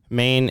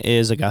 Maine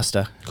is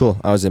Augusta. Cool.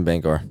 I was in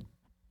Bangor.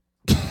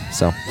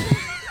 So.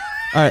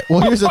 All right.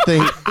 Well, here's the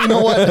thing. You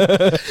know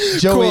what,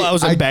 Joey? Cool, I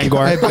was in Bangor.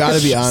 I've got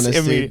to be honest.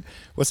 I mean, Dude.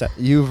 what's that?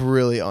 You've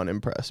really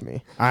unimpressed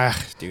me.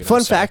 Dude. Fun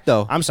I'm sorry. fact,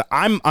 though.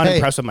 I'm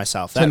unimpressed with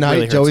myself. That Tonight,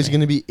 really hurts Joey's me.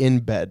 going to be in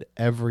bed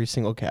every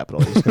single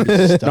capital. He's gonna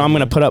be No, I'm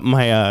gonna put up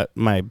my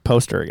my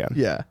poster again.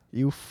 Yeah,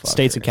 you fucker.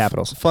 States and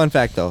capitals. Fun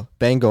fact, though.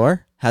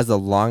 Bangor has a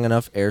long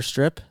enough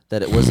airstrip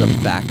that it was a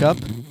backup.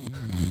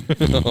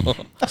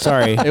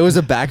 Sorry, It was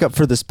a backup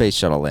for the space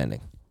shuttle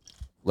landing.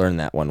 Learned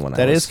that one when I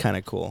that was. is kind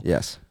of cool.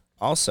 Yes.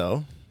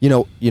 Also, You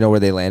know where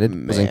they landed?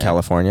 It was in Man.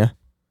 California.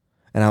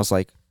 And I was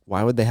like,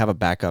 why would they have a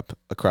backup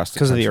across the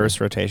because of the country?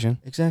 Earth's rotation.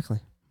 Exactly.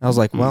 I was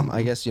like, well,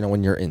 I guess,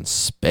 when you're in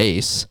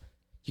space,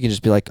 you can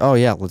just be like, oh,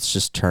 yeah, let's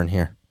just turn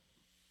here.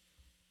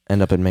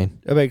 End up in Maine.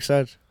 That makes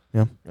sense.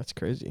 That's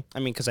crazy. I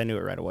mean, because I knew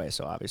it right away,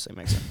 so obviously it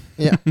makes sense.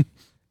 Yeah.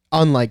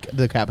 Unlike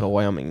the capital,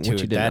 Wyoming, Dude,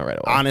 which you didn't know right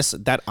away.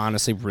 That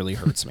honestly really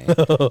hurts me.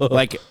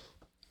 Like,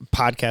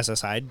 podcast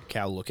aside,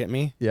 Cal, look at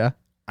me. Yeah,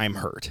 I'm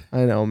hurt.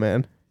 I know,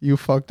 man. You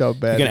fucked up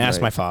bad. You can ask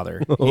tonight. my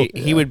father. Oh,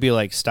 He would be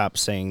like, "Stop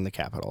saying the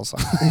capitals."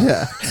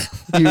 Yeah.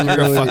 You You're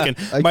really- fucking.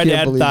 I My can't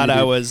dad believe thought you I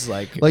did. was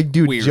like, Like,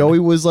 dude, weird. Joey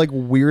was like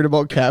weird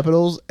about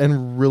capitals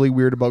and really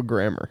weird about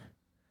grammar.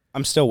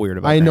 I'm still weird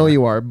about. I know grammar.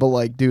 you are, but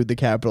like, dude, the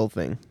capital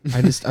thing.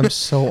 I'm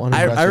so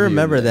unimpressed. I with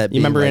remember man. that. You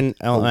remember being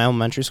in like,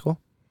 elementary school?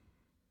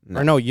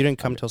 Or no, you didn't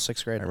come till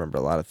sixth I grade. remember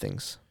a lot of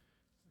things.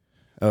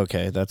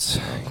 Okay, that's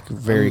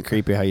very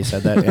creepy how you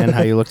said that and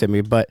how you looked at me.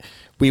 But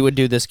we would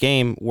do this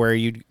game where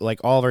you like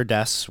all of our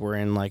desks were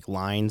in like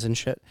lines and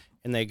shit,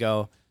 and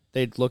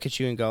they'd look at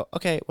you and go,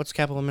 "Okay, what's the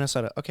capital of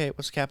Minnesota? Okay,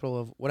 what's the capital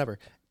of whatever?"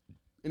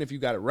 And if you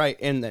got it right,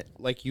 and that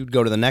like you'd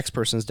go to the next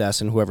person's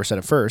desk, and whoever said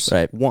it first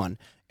won.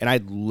 And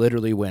I'd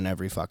literally win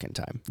every fucking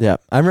time. Yeah.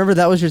 I remember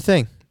that was your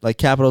thing. Like,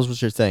 capitals was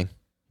your thing.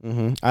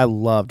 Mm-hmm. I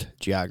loved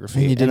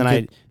geography, And you then I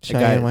didn't get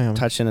Cheyenne, Wyoming.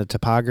 touched into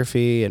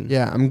topography and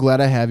Yeah, I'm glad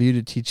I have you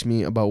to teach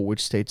me about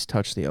which states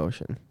touch the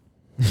ocean.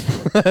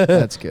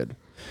 That's good.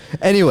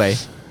 Anyway,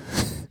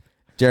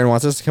 Jaron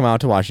wants us to come out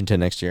to Washington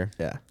next year.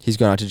 Yeah. He's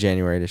going out to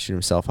January to shoot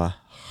himself a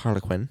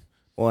harlequin.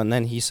 well, and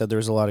then he said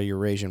there's a lot of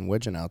Eurasian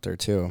widgeon out there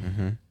too.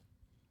 Mm-hmm.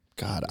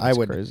 God, That's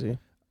I crazy.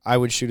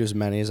 would shoot as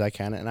many as I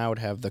can, and I would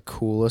have the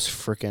coolest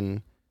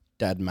freaking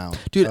dead mount.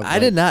 Dude, of, I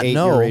did not 8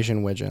 know.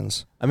 Eurasian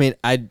widgeons. I mean,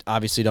 I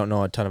obviously don't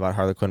know a ton about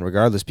harlequin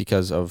regardless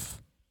because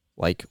of,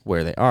 like,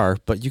 where they are,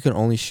 but you can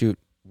only shoot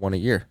one a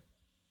year.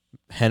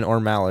 Hen or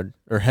mallard,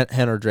 or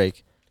hen or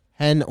drake.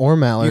 Hen or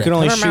mallard. You can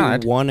only Hen or shoot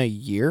mallard. one a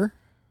year?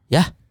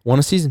 Yeah, one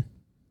a season.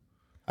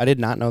 I did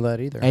not know that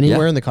either.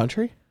 Anywhere in the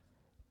country?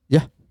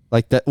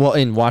 Like that. Well,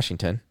 in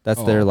Washington,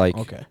 that's their like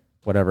okay.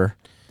 whatever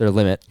their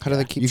limit. How do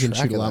they keep You can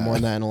track shoot a of lot that? more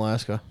than that in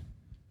Alaska.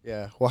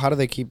 Yeah. Well, how do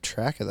they keep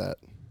track of that?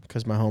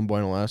 Because my homeboy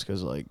in Alaska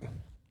is like,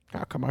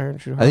 "Oh, come out here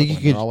and shoot." I think you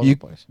harlequin." They're could- all over the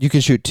place. You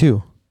can shoot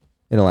two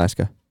in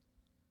Alaska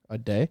A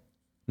day.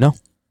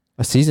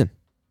 a season.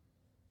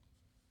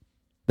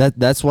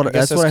 That's what I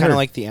guess that's what I kind heard. of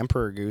like the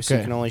emperor goose. You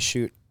Okay. can only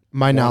shoot.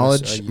 My One a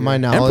knowledge. year. My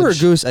knowledge. Emperor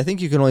goose. I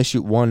think you can only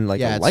shoot one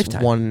like yeah, a it's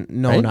lifetime. One.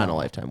 No, right? not a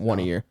lifetime. One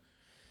a No. year.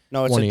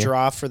 No, it's One a a year.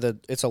 draw for the.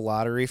 It's a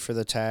lottery for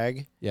the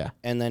tag, Yeah.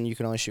 and then you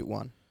can only shoot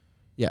one.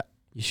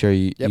 You sure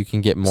you Yep. can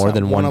get It's more not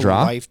than one a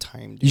draw?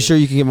 Lifetime. Dude. You sure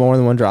you can get more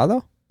than one draw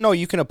though? No,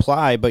 you can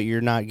apply, but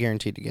you're not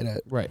guaranteed to get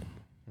it. Right.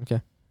 Okay.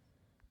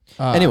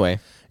 Uh, Anyway,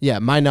 Yeah,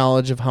 my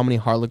knowledge of how many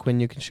harlequin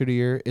you can shoot a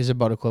year is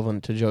about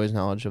equivalent to Joey's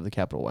knowledge of the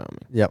capital of Wyoming.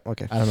 yep.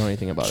 Okay. I don't know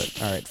anything about it.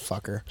 All right,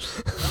 fucker.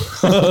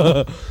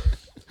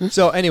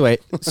 So anyway,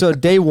 so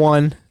day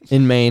one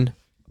in Maine,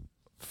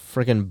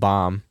 freaking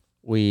bomb.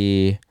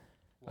 We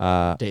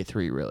Day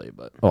 3, really,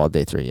 but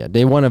day 3, yeah.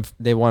 Day one of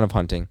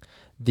hunting.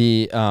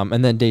 The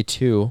and then day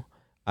 2,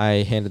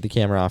 I handed the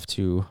camera off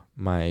to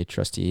my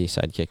trusty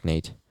sidekick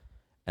Nate,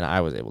 and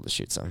I was able to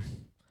shoot some.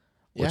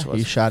 Which yeah, was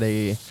you shot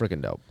a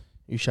freaking dope.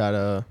 you shot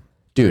a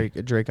Dude.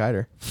 A Drake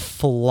eider.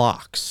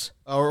 Flocks.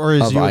 Or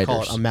as Of you would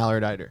call it, eiders. a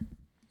mallard eider.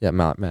 Yeah,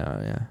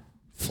 yeah.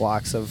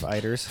 Flocks of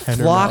eiders.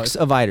 Flocks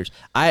of eiders.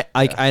 I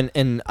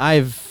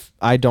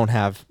don't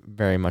have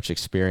very much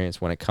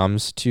experience when it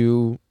comes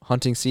to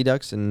hunting sea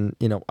ducks and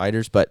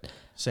eiders, but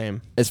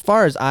Same. as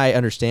far as I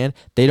understand,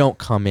 they don't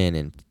come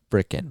in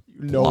frickin'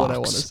 You know what I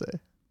want to flocks. say.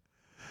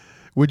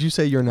 Would you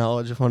say your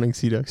knowledge of hunting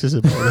sea ducks is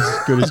about as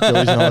good as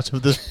Joey's knowledge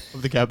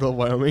of the capital of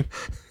Wyoming?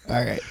 All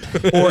right.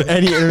 Or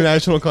any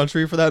international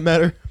country for that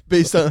matter,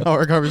 based on how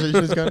our conversation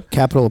has gone?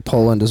 Capital of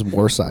Poland is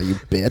Warsaw, you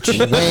bitch.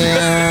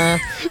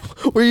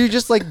 Were you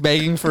just like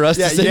begging for us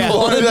to say you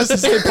wanted us to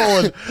say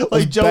Poland.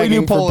 Like Joey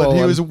knew begging for Poland. He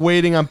Poland. was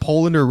waiting on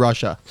Poland or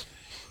Russia.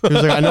 He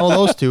was like, I know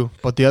those two,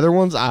 but the other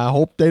ones, I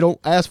hope they don't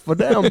ask for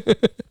them.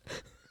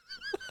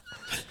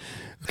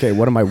 Okay,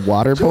 what am I,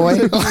 water boy?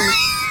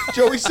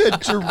 Joey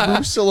said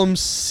Jerusalem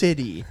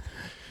City.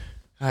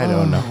 I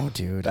don't know,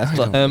 dude.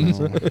 Bethlehem.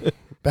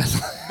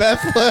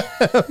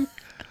 Bethlehem.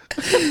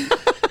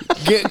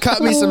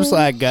 Cut me some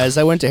slack, guys.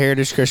 I went to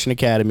Heritage Christian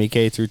Academy,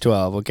 K through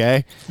 12,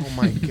 okay? Oh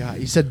my God.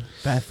 He said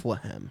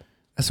Bethlehem.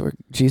 That's where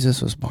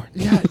Jesus was born.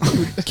 Yeah,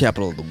 dude.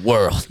 Capital of the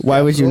world.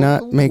 Why would you Capital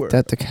of not the make world.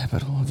 that the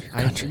capital of your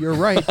country? You're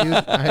right, dude.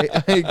 I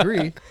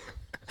agree.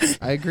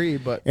 I agree,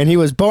 but And he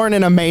was born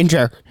in a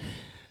manger.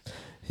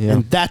 Yeah.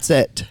 And that's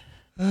it.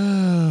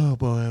 oh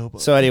boy.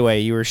 So anyway,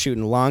 you were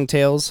shooting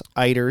longtails,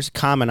 eiders,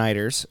 common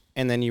eiders,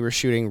 and then you were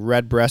shooting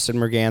red-breasted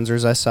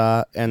mergansers, I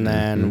saw, and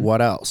then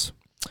what else?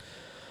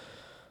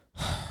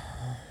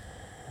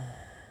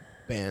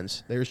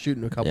 Bands. They were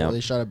shooting a couple. Yeah. They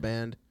shot a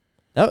band.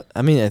 I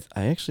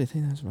actually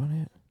think that's about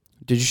it.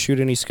 Did you shoot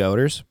any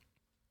scouters?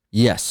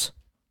 Yes,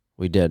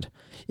 we did.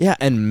 Yeah,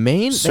 and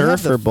Maine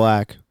Surf or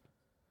black?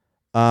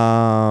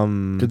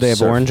 Did they have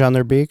surf. orange on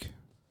their beak?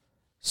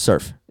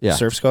 Surf. Yeah.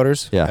 Surf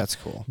scouters? Yeah. That's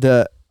cool.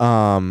 The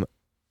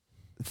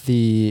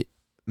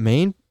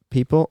Maine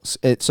people.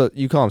 So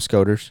you call them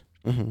scoters.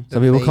 Mm-hmm.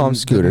 Some people call them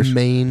scooters. The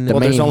Maine. Well,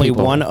 there's Maine only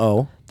people. one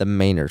O. The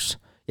Mainers.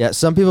 Yeah,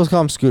 some people call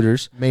them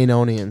scooters.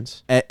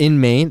 Mainonians. In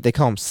Maine, they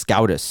call them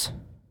scouters.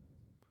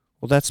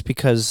 Well, that's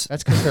because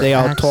That's because they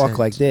all talk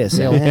like this.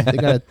 They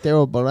got a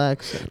terrible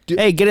accent.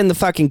 Hey, get in the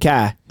fucking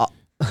car.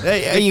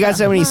 Hey, you guys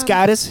have any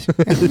scouters?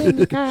 I'm in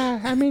the car.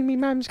 I'm in me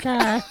mom's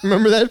car.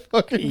 Remember that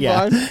fucking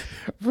Yeah. line?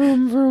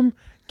 Vroom, vroom.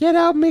 Get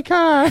out me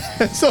car.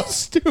 That's so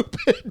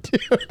stupid,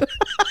 dude.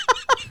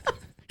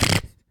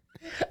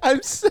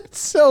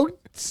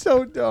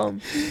 so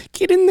dumb.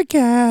 Get in the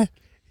car.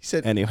 He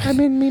said, Anyway. I'm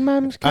in me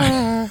mom's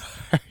car.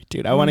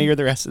 Dude, I want to hear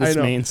the rest of this I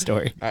know. main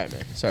story. All right,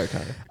 man. Sorry,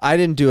 Connor. I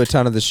didn't do a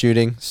ton of the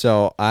shooting,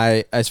 so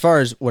as far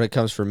as when it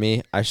comes for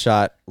me, I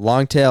shot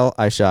longtail,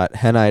 I shot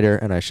hen eider,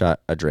 and I shot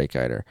a drake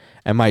eider.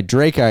 And my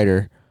drake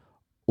eider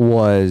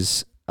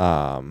was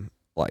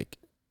like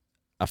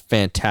a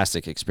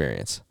fantastic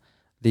experience.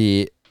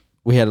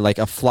 We had like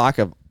a flock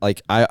of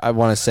like I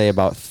want to say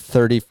about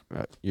 30.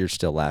 You're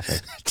still laughing.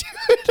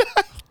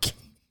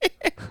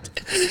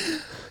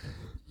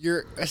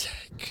 You're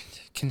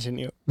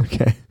continue.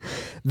 Okay.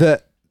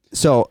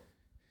 So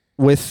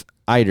with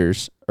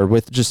eiders or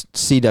with just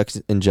sea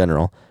ducks in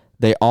general,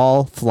 they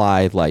all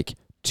fly like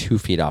 2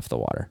 feet off the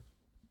water.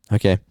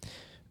 Okay.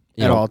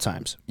 At all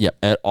times. Yep,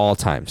 at all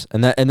times.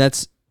 And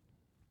that's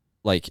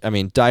like, I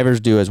mean, divers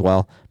do as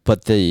well,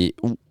 but they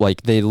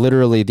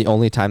literally, the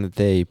only time that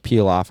they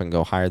peel off and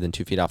go higher than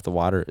 2 feet off the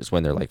water is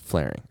when they're like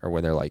flaring or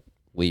when they're like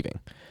leaving.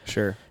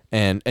 Sure.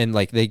 And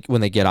like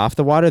when they get off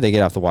the water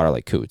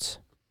like coots.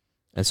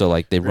 And so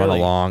like they run Really?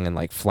 along and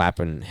like flap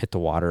and hit the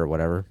water or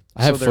whatever.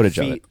 I have footage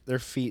of it. Their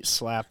feet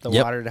slap the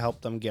Yep. water to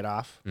help them get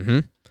off. Mm-hmm.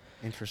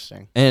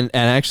 Interesting. And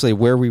actually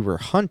where we were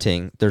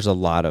hunting, there's a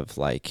lot of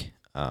like,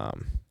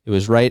 it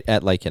was right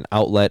at like an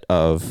outlet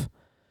of,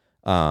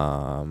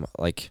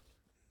 like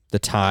the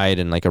tide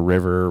and like a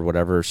river or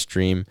whatever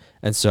stream.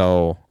 And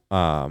so,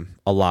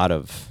 there's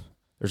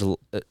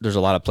a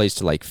lot of place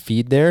to like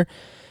feed there,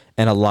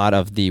 and a lot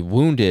of the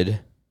wounded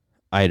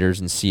eiders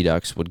and sea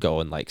ducks would go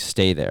and like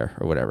stay there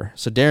or whatever.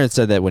 So Darren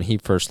said that when he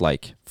first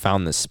like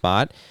found this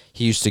spot,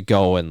 he used to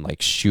go and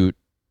like shoot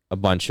a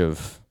bunch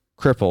of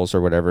cripples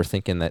or whatever,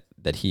 thinking that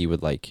he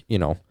would like,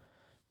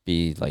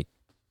 be like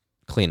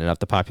cleaning up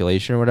the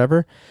population or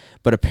whatever.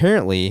 But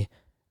apparently,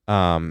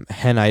 hen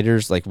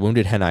eiders, like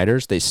wounded hen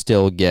eiders, they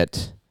still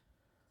get,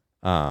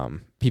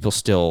 people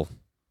still,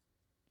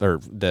 or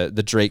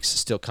the drakes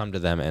still come to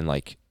them and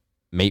like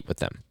mate with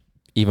them,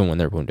 even when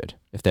they're wounded,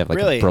 if they have like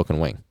Really? a broken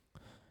wing.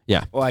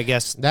 Yeah. Well, I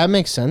guess That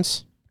makes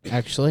sense,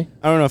 actually.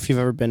 I don't know if you've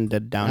ever been to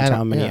downtown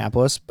yeah.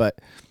 Minneapolis, but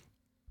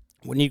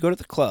when you go to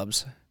the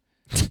clubs,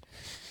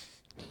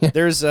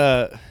 there's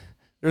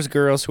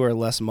girls who are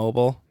less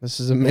mobile. This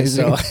is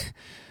amazing. So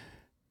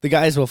the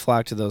guys will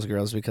flock to those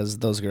girls because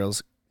those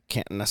girls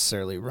can't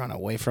necessarily run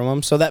away from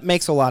them. So that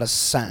makes a lot of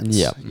sense.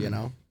 Yeah. You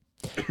know,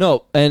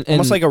 No, and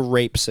almost like a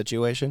rape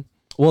situation.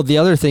 well, the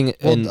other thing,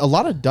 well, and a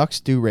lot of ducks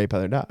do rape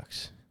other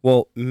ducks.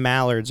 Well,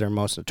 mallards are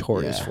most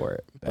notorious Yeah. for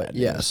it. Bad But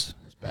deal. yes.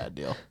 It's a bad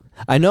deal.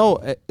 I know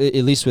at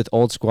least with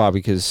old squaw,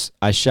 because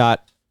I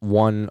shot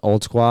one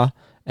old squaw,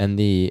 and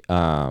the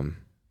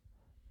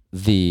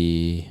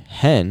the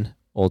hen,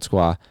 Old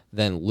Squaw,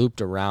 then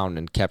looped around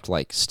and kept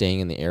like staying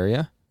in the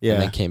area. Yeah.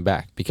 And then came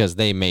back because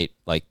they mate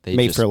like they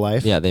Mate just, for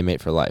life? Yeah, they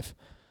mate for life.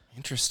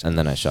 Interesting. And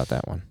then I shot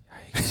that one.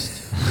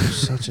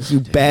 Such a You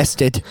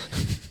bastard.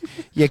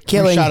 You're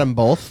killing. You shot them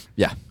both?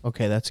 Yeah.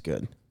 Okay, that's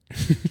good.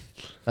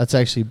 That's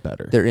actually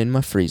better. They're in my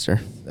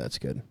freezer. That's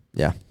good.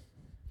 Yeah.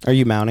 Are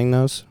you mounting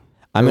those?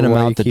 I'm Or gonna what are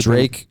you mount the keeping?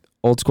 Drake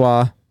Old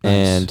Squaw Nice.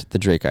 and the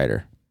Drake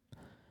Eider.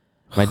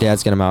 My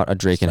dad's gonna mount a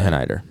Drake and hen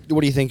Eider. What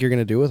do you think you're going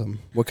to do with them?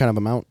 What kind of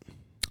a mount?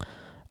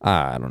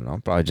 I don't know.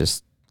 Probably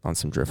just on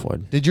some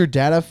driftwood. Did your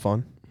dad have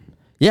fun?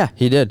 Yeah,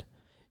 he did.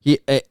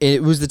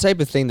 It was the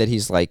type of thing that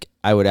he's like,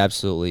 I would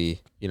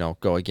absolutely,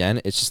 go again.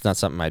 It's just not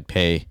something I'd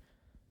pay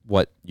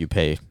what you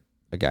pay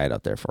a guide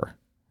out there for.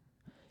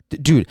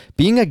 Dude,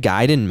 being a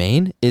guide in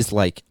Maine is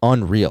like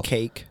unreal.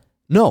 Cake.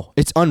 No,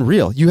 it's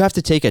unreal. You have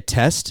to take a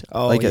test,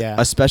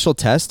 a special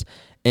test.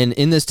 And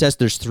in this test,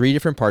 there's 3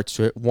 different parts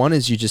to it. One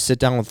is you just sit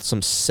down with some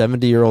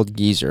 70-year-old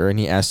geezer and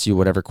he asks you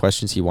whatever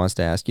questions he wants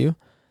to ask you.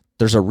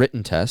 There's a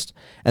written test.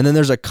 And then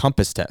there's a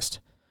compass test.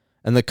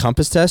 And the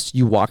compass test,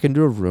 you walk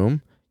into a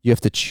room, you have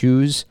to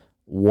choose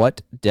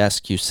what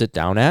desk you sit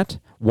down at.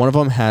 One of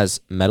them has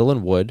metal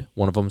and wood,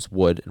 one of them's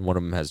wood, and one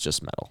of them has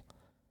just metal.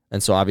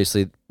 And so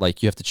obviously,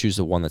 like, you have to choose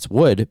the one that's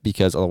wood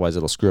because otherwise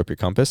it'll screw up your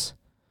compass.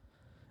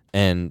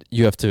 And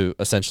you have to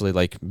essentially,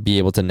 like, be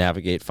able to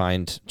navigate,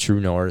 find true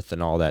north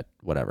and all that,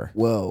 whatever.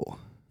 Whoa.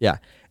 Yeah.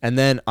 And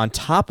then on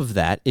top of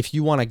that, if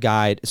you want a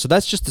guide, so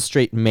that's just the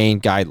straight Maine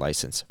guide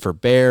license for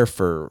bear,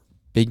 for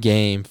big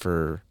game,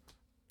 for,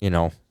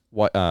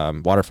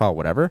 waterfowl,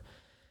 whatever.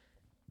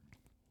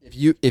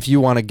 If you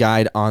want to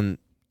guide on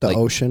The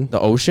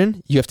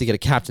ocean, you have to get a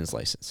captain's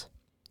license.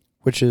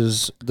 which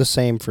is the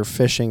same for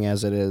fishing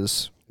as it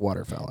is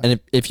waterfowl. And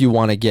if you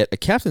want to get a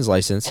captain's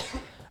license,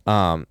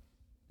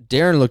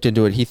 Darren looked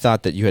into it. He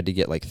thought that you had to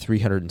get like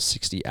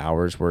 360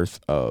 hours worth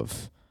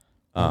of,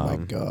 oh my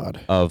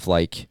God, of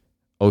like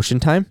ocean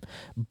time.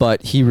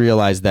 But he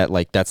realized that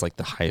like that's like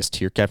the highest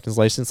tier captain's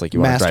license. Like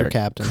you want to drive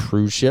captain. a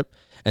cruise ship,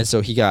 and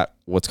so he got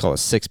what's called a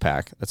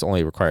 6-pack. That's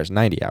only requires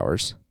 90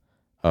 hours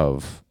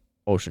of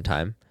ocean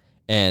time,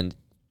 and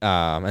so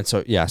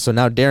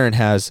now Darren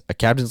has a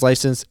captain's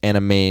license and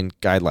a Maine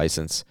guide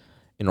license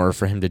in order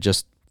for him to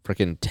just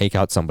freaking take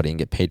out somebody and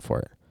get paid for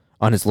it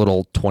on his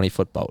little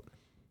 20-foot boat.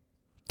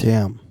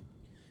 Damn.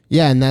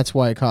 Yeah, and that's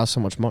why it costs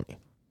so much money.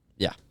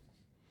 Yeah.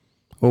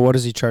 Well, what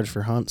does he charge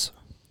for hunts?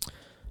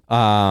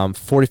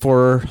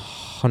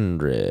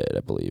 4,400, I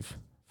believe,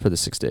 for the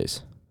 6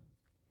 days.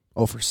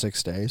 Oh, for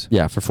 6 days.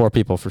 Yeah, for 4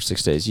 people for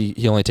 6 days.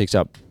 He only takes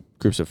up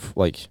groups of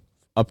like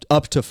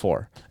up to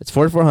 4. It's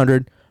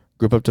 4,400,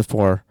 group up to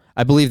 4.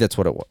 I believe that's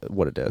what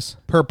it is.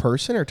 Per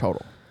person or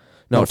total?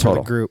 No, For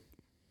total. the group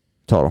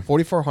Total.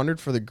 4,400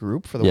 for the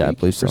group for the Yeah, I week?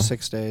 believe for so.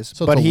 6 days.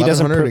 So but it's he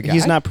doesn't. 1,100 a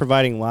He's guy? not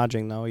providing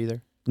lodging though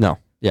either. No.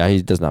 Yeah,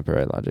 he does not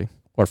provide lodging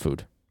or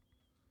food.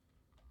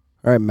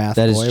 All right, math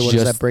That is boy. What does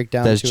just- that break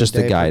down that is to just a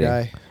the day per guiding.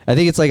 guy? I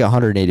think it's like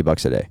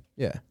 $180 a day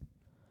Yeah.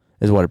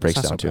 is what it breaks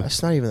That's down not to. so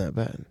That's not even that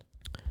bad.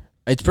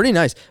 It's pretty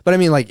nice. But I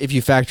mean, like, if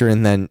you factor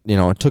in then,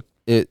 it took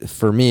it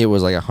for me, it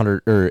was like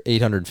 $100 or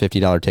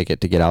 $850 ticket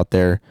to get out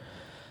there.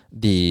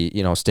 The,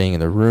 staying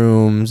in the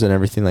rooms and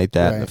everything like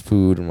that, and the Right.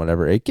 food and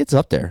whatever, it gets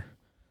up there.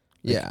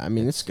 Yeah, I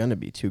mean, it's going to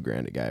be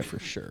 $2,000 a guy for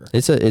sure.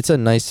 It's a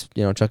nice,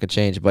 chunk of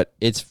change, but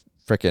it's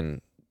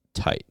freaking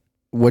tight.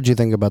 What'd you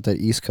think about that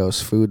East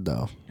Coast food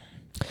though?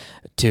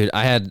 Dude,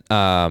 I had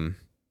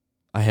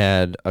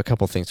a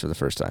couple things for the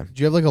first time. Did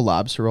you have like a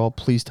lobster roll?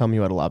 Please tell me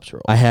you had a lobster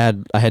roll. I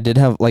did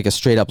have like a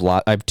straight up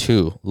I have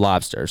 2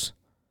 lobsters.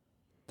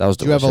 That was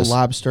Do you delicious. have a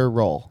lobster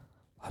roll?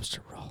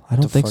 Lobster roll? I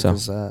don't think so. What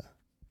is that?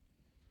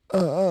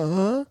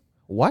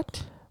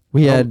 What?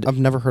 We had I've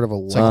never heard of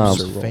a It's like,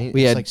 lobster roll.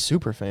 we it's had like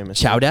super famous.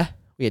 chowder.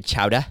 We had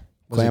chowder.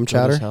 Was Clam it good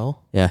as chowder?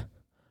 hell? Yeah.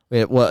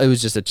 It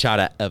was just a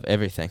chowder of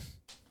everything.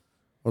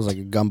 It was like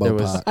a gumbo There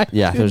was- pot.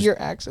 Yeah, there's your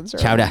accents are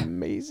chowder.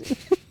 amazing.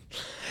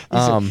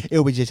 Um, it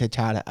was just a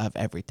chowder of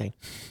everything.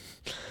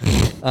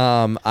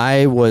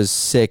 I was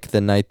sick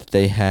the night that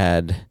they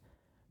had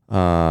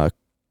crab.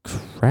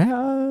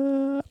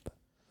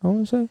 I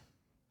want to say.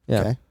 Yeah.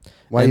 Okay.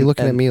 Why are you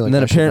looking at me like And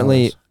then I should know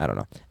apparently, this? I don't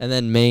know. And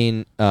then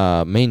Maine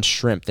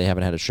shrimp, they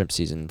haven't had a shrimp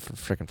season for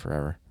freaking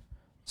forever.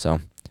 So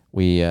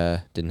we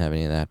didn't have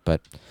any of that, but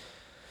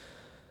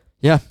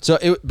yeah. So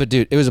but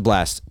dude, it was a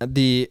blast.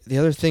 The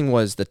other thing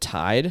was the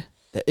tide.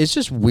 It's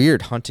just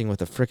weird hunting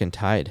with a freaking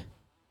tide.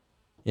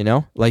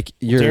 Like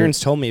Darren's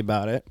told me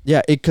about it.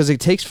 yeah, because it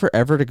takes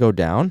forever to go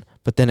down,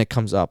 but then it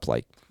comes up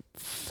like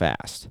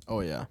fast. Oh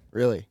yeah.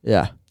 Really?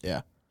 Yeah.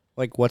 Yeah.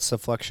 Like, what's the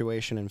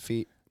fluctuation in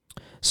feet?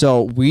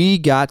 So we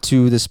got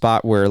to the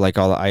spot where like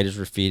all the eiders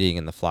were feeding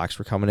and the flocks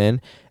were coming in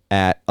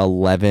at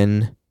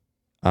 11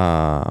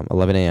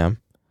 a.m.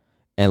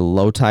 and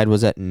low tide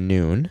was at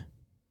noon,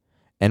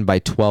 and by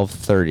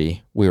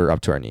 12:30 we were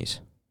up to our knees.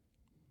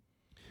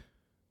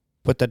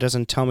 But that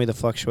doesn't tell me the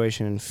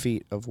fluctuation in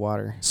feet of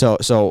water. So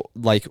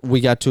like we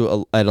got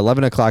to at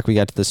 11 o'clock we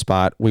got to the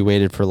spot. We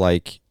waited for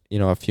like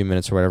a few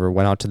minutes or whatever.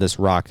 Went out to this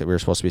rock that we were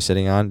supposed to be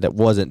sitting on that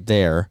wasn't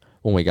there.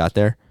 when we got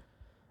there.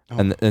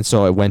 And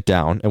so it went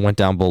down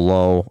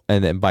below,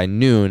 and then by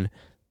noon,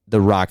 the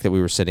rock that we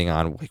were sitting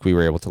on, like we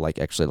were able to like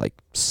actually like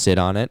sit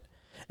on it,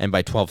 and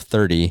by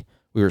 12:30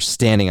 we were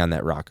standing on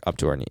that rock up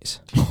to our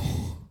knees.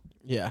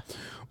 Yeah.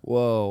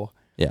 Whoa.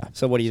 Yeah.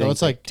 So what do you So think?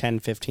 it's like 10,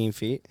 15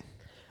 feet?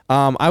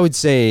 I would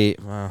say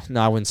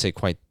no, I wouldn't say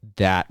quite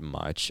that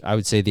much. I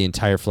would say the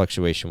entire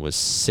fluctuation was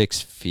 6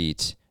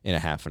 feet in a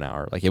half an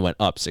hour. Like it went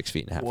up 6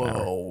 feet in a half an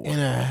hour. In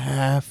a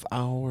half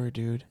hour,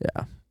 dude.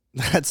 Yeah.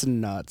 That's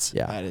nuts.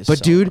 Yeah. That is But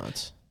so dude,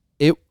 nuts.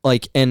 it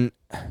like, and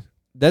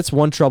that's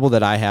one trouble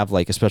that I have,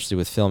 like especially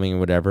with filming and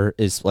whatever,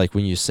 is like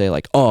when you say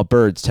like, oh,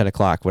 birds 10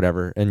 o'clock,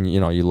 whatever, and you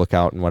know you look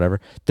out and whatever,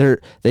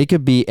 they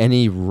could be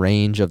any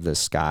range of the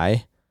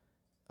sky.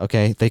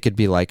 Okay, they could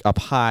be like up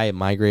high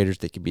migrators,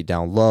 they could be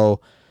down low.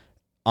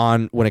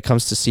 On when it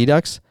comes to sea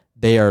ducks,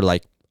 they are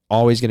like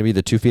always going to be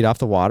the 2 feet off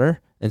the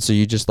water, and so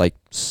you just like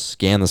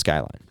scan the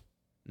skyline,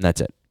 and that's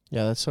it.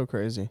 Yeah, that's so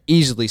crazy.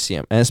 Easily see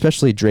them, and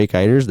especially drake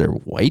eiders, they're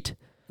white.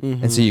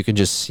 Mm-hmm. And so you can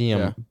just see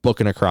them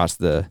booking across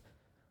the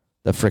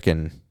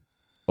frickin'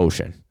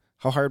 ocean.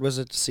 How hard was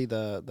it to see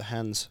the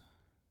hens?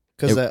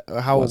 Because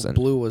how wasn't.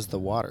 blue was the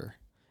water?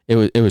 It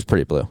was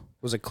pretty blue.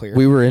 Was it clear?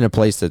 We were in a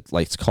place that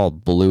like it's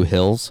called Blue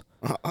Hills,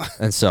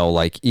 and so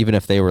like even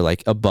if they were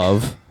like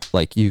above,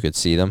 like you could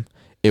see them.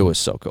 It was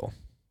so cool,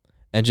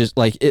 and just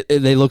like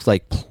they looked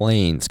like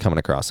planes coming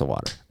across the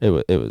water. It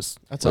was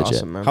That's legit.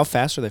 awesome, man. How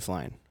fast are they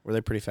flying? Were they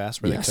pretty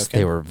fast? Were Yes, they cooking?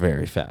 they were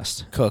very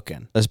fast,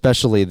 Cooking.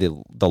 especially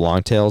the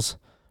longtails.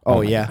 Oh,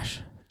 my yeah. gosh.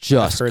 I've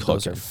Just heard cooking.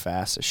 those are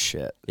fast as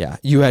shit. Yeah,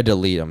 you had to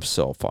lead them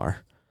so far.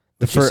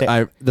 The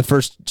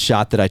first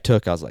shot that I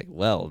took, I was like,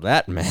 well,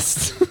 that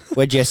missed.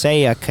 Would you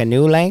say a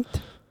canoe length?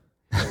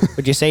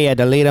 Would you say you had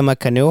to lead him a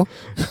canoe?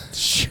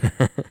 Sure.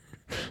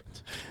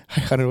 I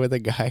hunted with a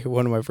guy,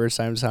 one of my first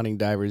times hunting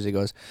divers. He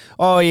goes,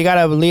 oh, you got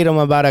to lead him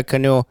about a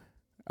canoe.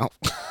 Oh.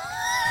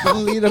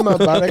 Lead 'em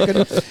about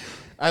it.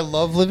 I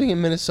love living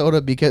in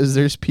Minnesota because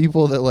there's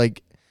people that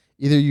like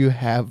either you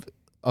have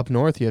up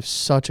north, you have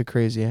such a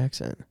crazy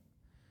accent.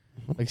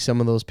 Like some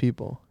of those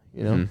people,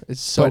 you know,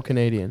 it's so But-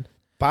 Canadian.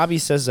 Bobby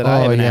says that I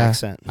have an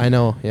accent. I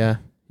know. Yeah,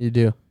 you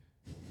do.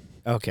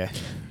 Okay.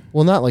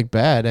 Well, not like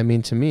bad. I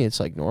mean, to me,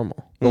 it's like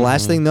normal. The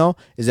last thing though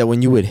is that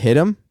when you would hit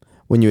them,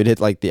 when you would hit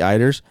like the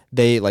eiders,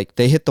 they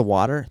hit the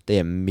water, they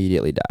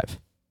immediately dive.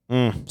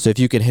 So if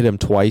you can hit them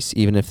twice,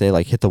 even if they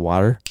like hit the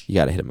water, you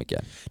got to hit them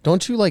again.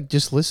 Don't you like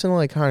just listen to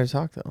like how to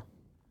talk though?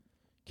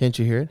 Can't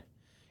you hear it?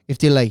 If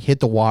they like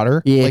hit the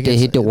water, like they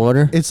hit the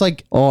water. It's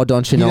like Oh,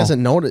 don't you he know?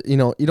 doesn't notice. You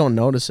know, you don't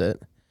notice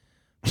it.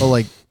 But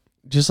like,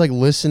 just like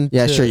listen.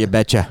 Yeah, to, sure, you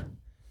betcha.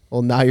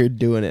 Well, now you're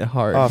doing it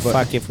hard. Oh, but-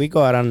 fuck. If we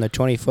go out on the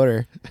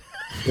 20-footer,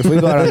 if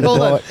we go out on the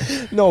Hold on.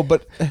 boat. No,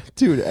 but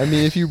dude, I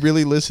mean, if you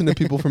really listen to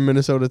people from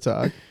Minnesota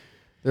talk,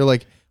 they're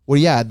like, well,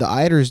 yeah, the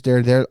eiders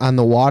they're on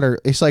the water.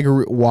 It's like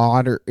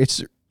water. It's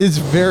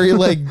very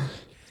like,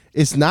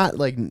 it's not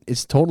like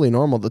it's totally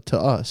normal to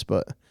us,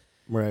 but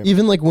Right.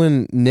 even like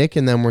when Nick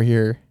and them were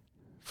here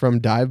from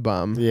Dive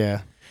Bomb,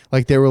 Yeah.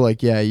 like they were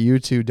like, yeah, you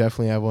two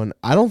definitely have one.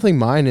 I don't think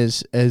mine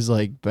is as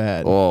like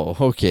bad. Oh,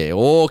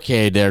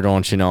 okay, there,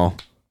 don't you know?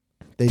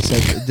 They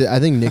said, I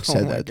think Nick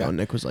said my that though. God.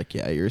 Nick was like,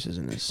 yeah, yours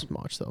isn't as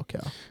much though,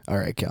 Cal. All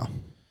right, Cal.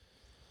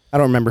 I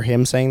don't remember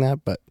him saying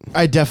that, but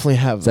I definitely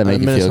have Does that a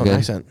make you feel Minnesota good?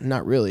 accent.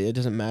 Not really. It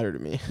doesn't matter to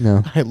me.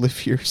 No. I live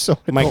here, so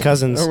I My don't-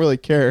 cousins- I don't really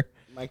care.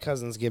 my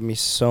cousins give me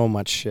so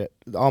much shit.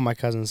 All my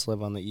cousins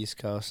live on the East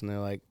Coast, and they're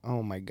like,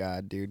 "Oh my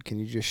god, dude, can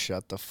you just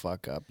shut the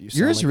fuck up?" You sound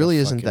Yours like a really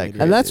isn't fucking that idiot."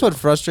 great. And that's what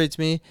frustrates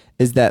me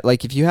is that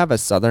like if you have a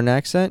southern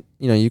accent,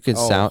 you know, you could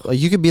Oh. sound like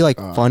you could be like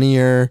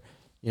funnier,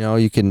 you know,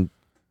 you can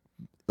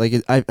like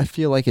I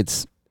feel like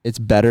it's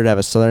better to have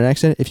a southern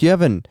accent. If you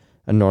have a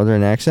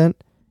northern accent,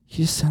 you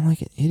just sound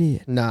like an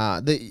idiot.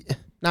 Nah,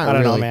 not I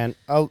don't really. know, man.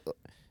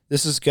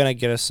 This is gonna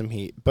get us some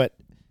heat, but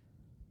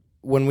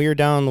when we were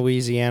down in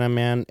Louisiana,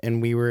 man,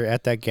 and we were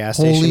at that gas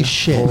Holy station,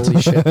 shit.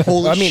 holy shit,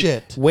 Holy I mean,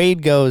 shit.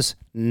 Wade goes,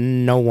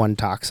 no one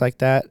talks like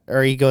that,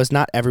 or he goes,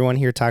 not everyone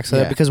here talks like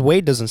Yeah. that, because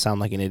Wade doesn't sound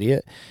like an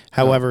idiot.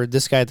 However,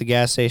 this guy at the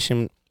gas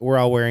station, we're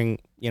all wearing,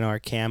 you know, our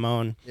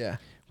camo, and Yeah.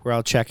 we're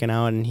all checking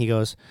out, and he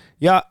goes,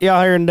 y'all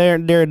here and there,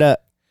 and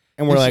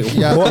we're like,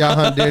 yeah, what? yeah,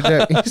 hun, dear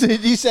duck.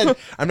 He said,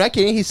 I'm not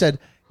kidding. He said,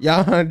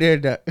 yeah, hun, dear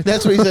duck.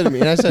 That's what he said to me.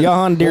 And I said, Yeah,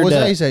 hun, dear what was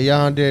duck. that? He said, yeah,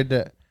 hun, dear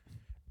duck.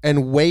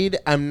 And Wade,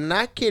 I'm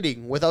not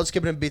kidding, without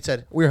skipping a beat,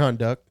 said, we're hun,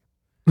 duck.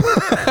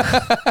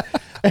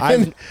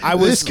 And I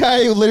was this guy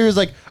literally was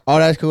like, oh,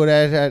 that's cool.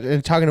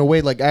 And talking to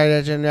Wade, like,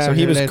 so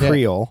he was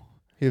Creole.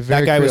 He was That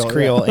very guy was yeah.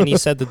 Creole, and he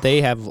said that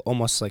they have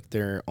almost like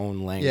their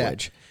own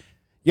language.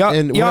 Y'all,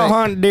 And y'all when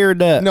I- hunt deer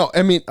duck. No,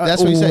 I mean,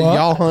 that's what he said. what?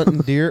 Y'all hunting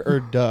deer or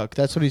duck.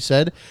 That's what he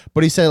said.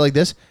 But he said it like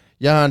this,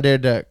 y'all hunting deer,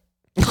 duck.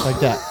 Like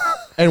that.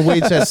 And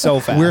Wade said, So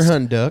fast. we're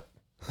hunting duck.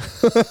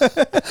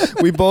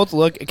 We both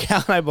look.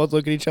 Cal and I both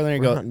look at each other and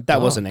We're go, hunting "That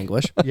duck." wasn't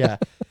English." Yeah.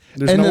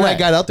 There's And no then way. I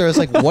got out there. I was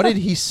like, what did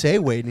he say,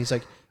 Wade? And he's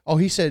like, oh,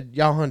 he said,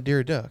 y'all hunt deer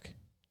or duck.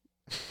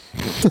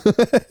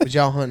 Was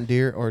y'all hunting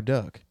deer or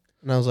duck?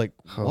 And I was like,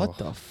 what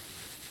the Oh.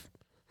 f-?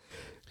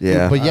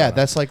 Yeah. But yeah,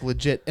 that's like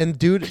legit. And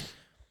dude,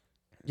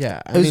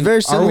 Yeah, I It was mean, very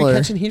Are similar. we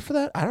catching heat for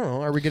that? I don't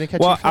know. Are we gonna catch?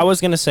 Well, heat for I that?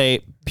 was gonna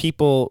say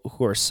people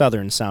who are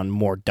Southern sound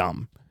more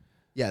dumb.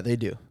 Yeah, they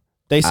do.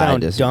 They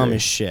sound disagree. dumb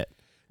as shit.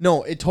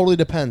 No, it totally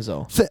depends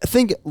though.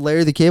 Think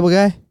Larry the Cable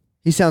Guy.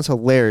 He sounds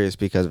hilarious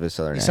because of his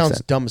southern He accent.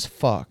 sounds dumb as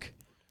fuck.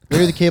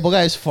 Larry the Cable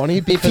Guy is funny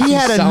If because he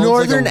had a sounds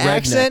northern like a redneck,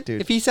 accent,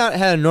 dude. if he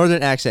had a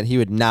northern accent, he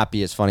would not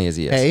be as funny as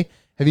he is. Hey,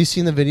 have you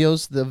seen the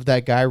videos of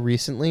that guy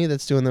recently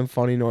that's doing them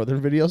funny northern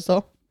videos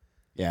though?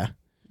 Yeah.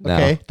 No.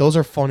 Okay, those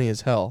are funny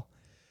as hell.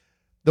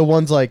 The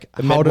ones like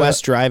The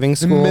Midwest driving the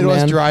school. Midwest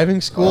man.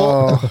 driving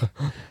school. Oh.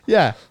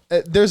 Yeah,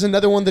 there's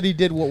another one that he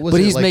did. What was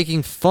But it? he's like,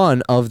 making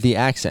fun of the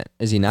accent,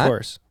 is he Of not?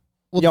 course.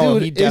 well, Yo,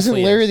 he dude, isn't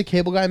definitely Larry is. the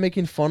Cable Guy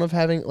making fun of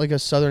having like a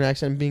southern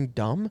accent and being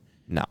dumb?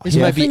 No, His he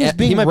whole might be thing is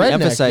being he might be redneck,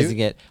 emphasizing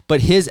dude. it,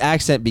 but his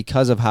accent,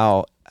 because of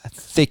how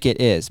thick it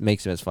is,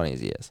 makes him as funny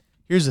as he is.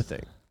 Here's the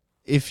thing.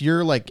 If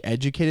you're like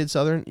educated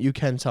Southern, you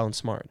can sound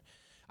smart.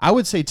 I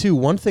would say too,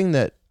 one thing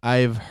that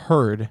I've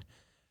heard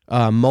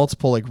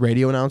multiple like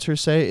radio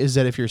announcers say is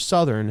that if you're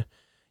Southern,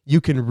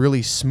 you can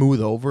really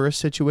smooth over a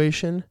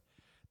situation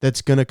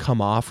that's gonna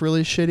come off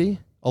really shitty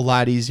a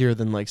lot easier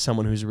than like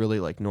someone who's really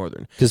like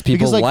Northern. Because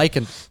people like, like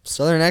a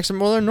southern accent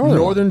more than northern.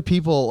 Northern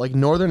people, like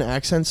Northern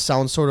accents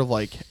sound sort of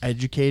like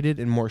educated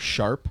and more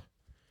sharp,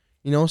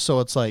 you know?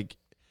 So it's like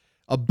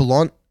a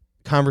blunt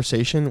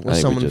conversation with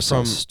someone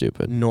from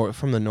stupid.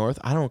 from the north.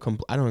 I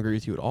don't agree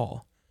with you at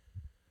all.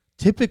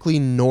 Typically,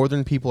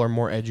 Northern people are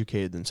more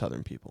educated than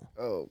Southern people.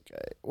 Okay.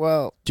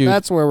 Well, Dude,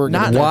 that's where we're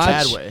Not gonna in a watch-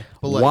 bad way,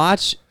 but like,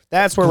 Watch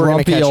That's where we're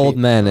gonna grumpy catch old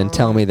heat. men and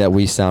tell me that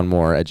we sound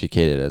more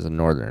educated as a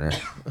northerner.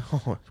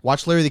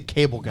 watch Larry the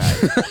Cable Guy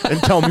and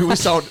tell me we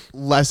sound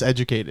less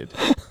educated.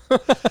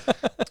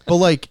 But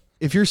like,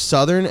 if you're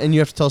Southern and you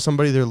have to tell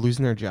somebody they're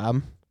losing their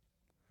job,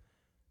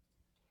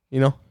 you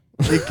know,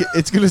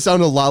 it's gonna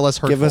sound a lot less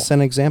hurtful. Give us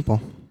an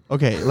example.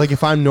 Okay, like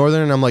if I'm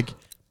Northern and I'm like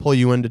pull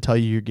you in to tell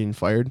you you're getting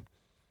fired,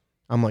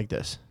 I'm like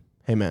this.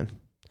 Hey man,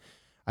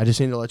 I just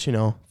need to let you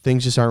know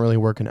things just aren't really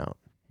working out.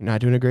 You're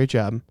not doing a great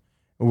job.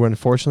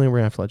 Unfortunately, we're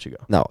gonna have to let you go.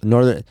 No,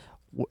 northern.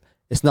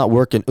 It's not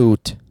working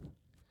out.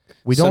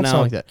 We So don't now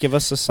sound like that. Give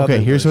us a Southern.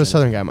 Okay, here's what a version.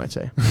 Southern guy might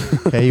say.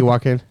 Okay, you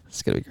walk in.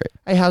 It's gonna be great.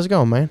 Hey, how's it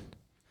going, man?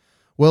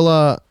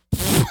 Well,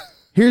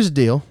 here's the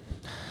deal.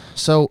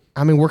 So,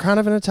 I mean, we're kind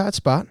of in a tight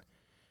spot,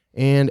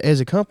 and as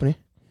a company,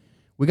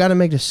 we got to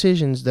make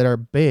decisions that are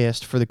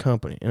best for the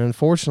company. And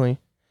unfortunately,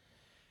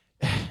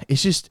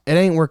 it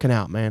ain't working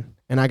out, man.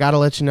 And I got to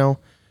let you know,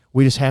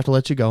 we just have to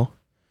let you go.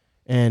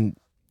 And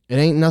it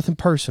ain't nothing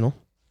personal.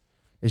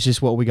 It's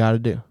just what we got to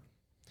do.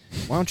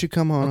 Why don't you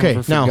come on Okay,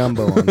 over for now-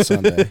 gumbo on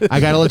Sunday? I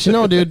got to let you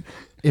know, dude.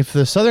 If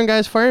the Southern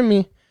guy's firing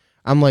me,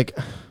 I'm like,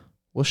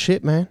 well,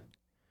 shit, man.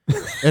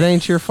 It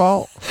ain't your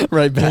fault.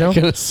 Right back know?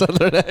 in a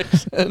southern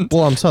accent.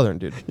 Well, I'm Southern,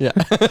 dude. Yeah.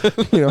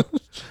 You know?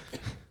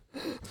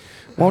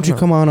 Why don't you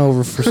come on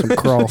over for some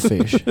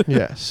crawfish?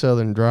 Yeah,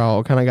 Southern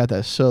drawl. Kind of got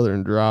that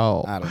Southern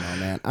drawl. I don't know,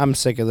 man. I'm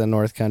sick of the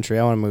North Country.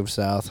 I want to move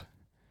south.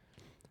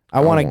 I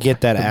want to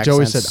get that accent.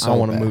 Joey said, so I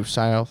want to bad. move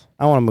south.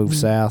 I want to move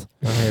south.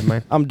 Go ahead,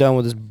 man. I'm done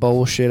with this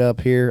bullshit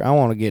up here. I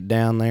want to get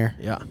down there.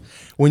 Yeah.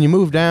 When you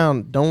move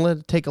down, don't let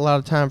it take a lot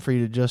of time for you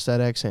to adjust that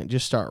accent.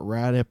 Just start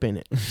right up in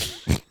it.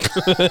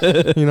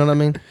 You know what I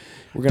mean?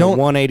 We're gonna Don't-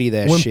 180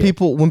 that when shit.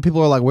 people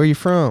are like, "Where you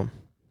from?"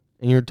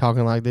 and you're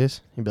talking like this,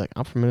 you'd be like,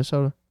 "I'm from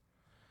Minnesota."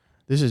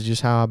 This is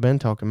just how I've been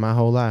talking my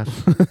whole life.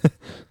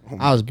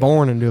 I was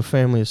born into a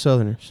family of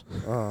Southerners.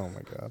 Oh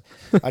my god!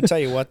 I tell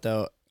you what,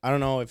 though, I don't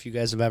know if you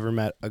guys have ever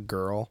met a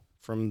girl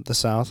from the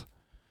South,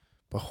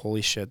 but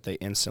holy shit, they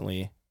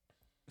instantly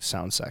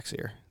sound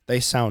sexier. They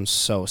sound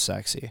so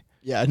sexy.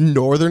 Yeah,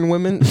 Northern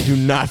women do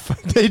not.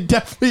 They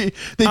definitely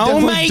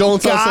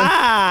don't sound.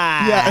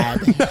 Yeah,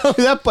 no,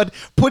 that, but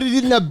put it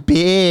in the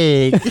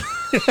big.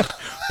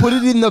 Put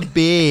it in the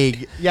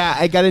big. Yeah,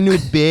 I got a new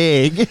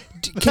big.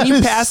 Can you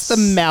pass the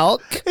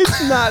milk?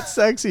 It's not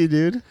sexy,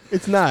 dude.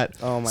 It's not.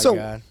 Oh my So-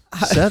 god!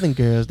 Southern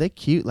girls, they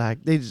cute.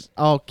 Like they just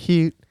all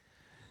cute.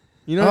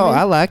 You know Oh, what I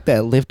I mean? like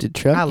that lifted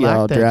truck I y'all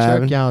like that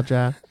driving. truck y'all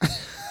drive.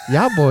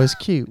 Y'all boys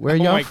cute. Where Oh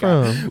y'all my God.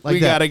 from? Like We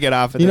that. gotta get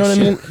off of You know this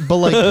what I shit. mean? But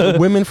like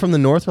women from the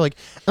north are like,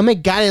 oh my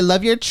god, I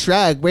love your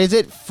truck. Where's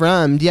it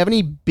from? Do you have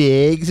any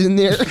bigs in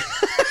there?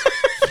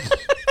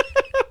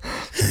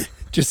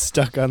 Just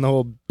stuck on the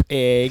whole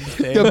pig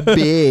thing. The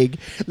big.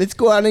 Let's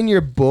go out in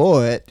your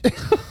boat.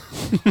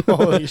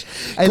 Holy sh-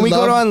 Can we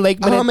go on Lake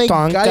Oh my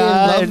god,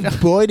 I Minnetonka?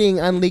 love boating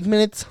on Lake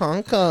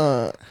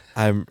Minnetonka.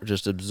 I'm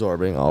just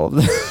absorbing all of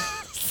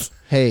this.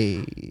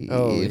 Hey,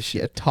 Holy if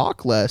you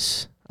talk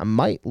less, I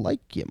might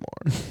like you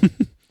more.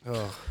 Oh.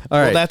 All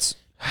Well, right. that's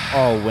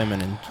all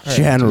women in right.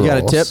 general. You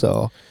got a tip?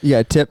 So. You got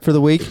a tip for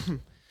the week?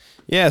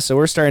 Yeah, so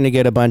we're starting to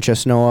get a bunch of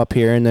snow up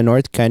here in the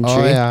North Country.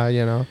 Oh yeah,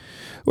 you know.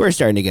 We're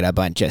starting to get a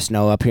bunch of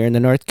snow up here in the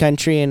North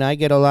Country, and I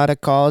get a lot of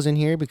calls in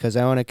here because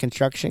I own a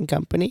construction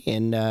company,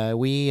 and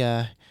we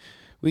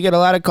We get a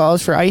lot of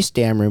calls for ice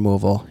dam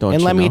removal. Don't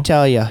and you let me know?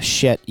 tell you,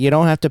 shit, you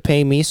don't have to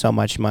pay me so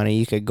much money.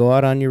 You could go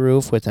out on your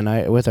roof with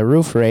a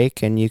roof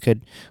rake, and you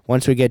could,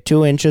 once we get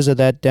 2 inches of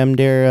that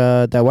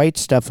that white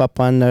stuff up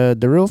on the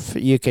roof,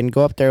 you can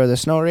go up there with a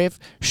snow rake,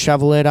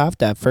 shovel it off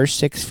that first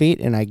 6 feet,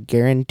 and I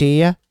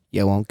guarantee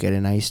you won't get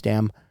an ice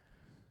dam.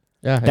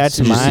 Yeah, That's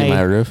Did you see my-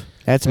 my roof?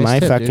 That's Nice my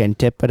tip, dude. fucking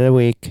tip of the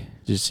week. Did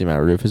you see my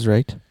roof is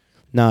raked?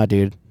 Nah,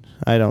 dude,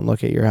 I don't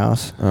look at your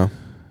house. Oh,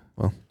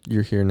 well,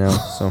 you're here now,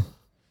 so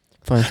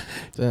fine.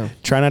 yeah.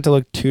 Try not to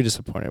look too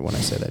disappointed when I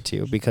say that to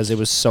you, because it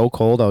was so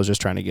cold. I was just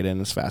trying to get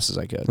in as fast as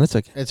I could. That's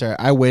okay. It's all right.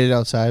 I waited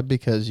outside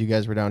because you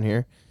guys were down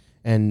here,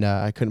 and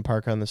I couldn't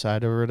park on the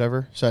side or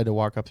whatever, so I had to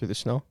walk up through the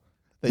snow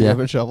that you Yeah.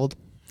 haven't shoveled.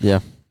 Yeah.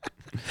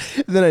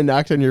 And then I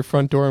knocked on your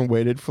front door and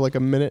waited for like a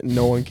minute, and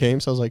no one came.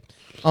 So I was like,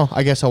 "Oh,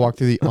 I guess I'll walk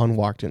through the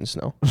unwalked-in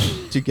snow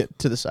to get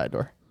to the side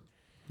door."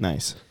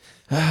 Nice.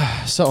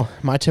 So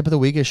my tip of the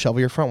week is shovel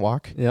your front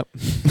walk. Yep.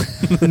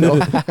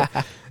 No,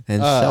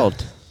 And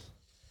shelled.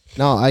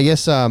 no, I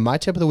guess my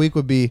tip of the week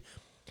would be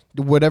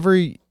whatever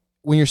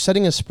when you're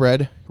setting a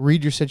spread,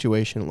 read your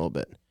situation a little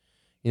bit.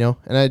 You know,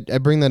 and I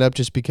bring that up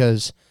just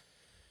because,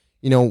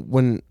 you know,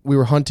 when we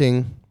were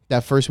hunting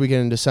that first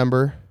weekend in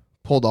December,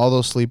 pulled all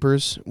those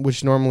sleepers,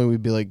 which normally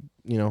we'd be like,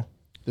 you know,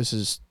 this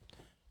is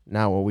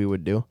not what we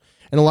would do.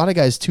 And a lot of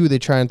guys too, they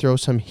try and throw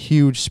some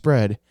huge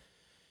spread.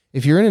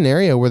 If you're in an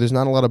area where there's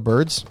not a lot of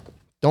birds,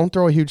 don't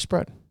throw a huge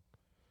spread.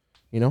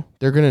 You know,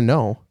 they're going to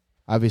know,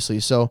 obviously.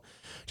 So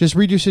just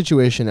read your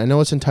situation. I know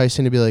it's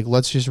enticing to be like,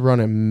 let's just run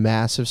a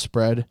massive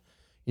spread.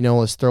 You know,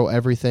 let's throw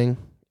everything.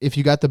 If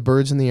you got the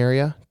birds in the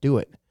area, do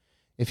it.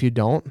 If you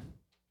don't,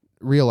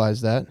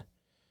 realize that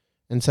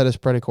and set a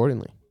spread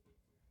accordingly.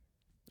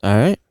 All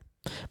right.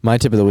 My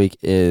tip of the week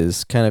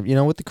is kind of, you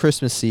know, with the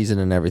Christmas season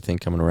and everything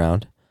coming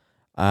around,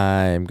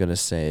 I'm going to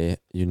say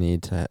you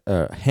need to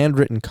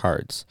handwritten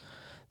cards.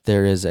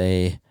 There is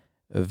a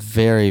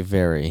very,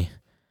 very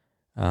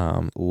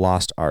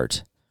lost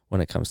art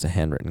when it comes to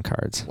handwritten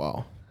cards.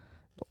 Wow.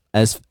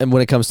 And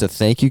when it comes to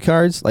thank you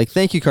cards, like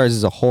thank you cards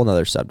is a whole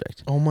nother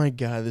subject. Oh my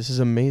God, this is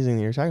amazing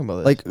that you're talking about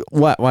this. Like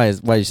why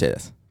do you say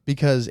this?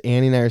 Because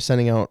Annie and I are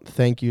sending out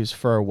thank yous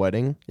for our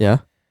wedding. Yeah.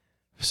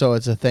 So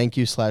it's a thank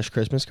you /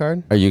 Christmas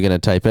card. Are you going to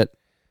type it?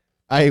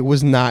 I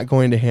was not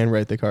going to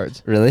handwrite the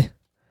cards. Really?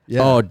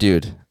 Yeah. Oh,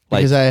 dude. Like,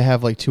 because I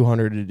have like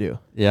 200 to do.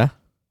 yeah.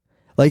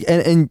 Like,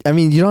 and I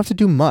mean, you don't have to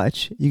do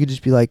much. You could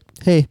just be like,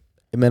 hey,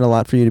 it meant a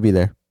lot for you to be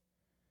there.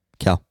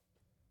 Cal.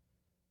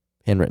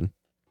 Handwritten.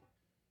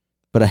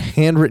 But a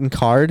handwritten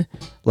card,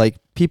 like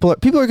people are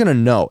going to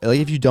know. Like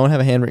if you don't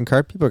have a handwritten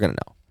card, people are going to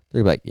know.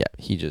 They're gonna be like, yeah,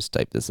 he just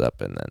typed this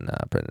up and then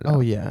printed it out. Oh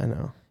yeah, I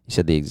know. He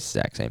said the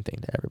exact same thing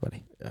to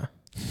everybody. Yeah.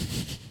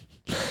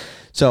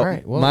 So All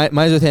right, well,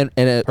 mine's with hand,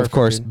 and of perfect,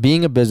 course, dude.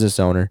 being a business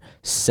owner,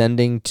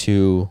 sending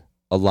to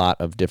a lot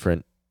of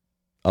different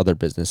other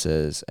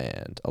businesses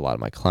and a lot of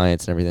my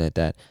clients and everything like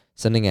that,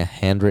 sending a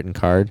handwritten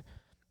card,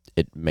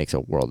 it makes a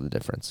world of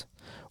difference.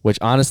 Which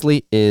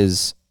honestly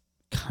is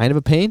kind of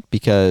a pain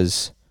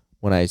because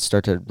when I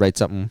start to write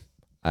something,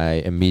 I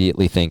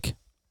immediately think,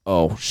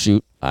 oh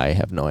shoot, I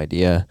have no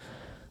idea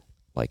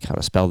like how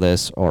to spell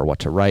this or what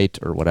to write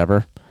or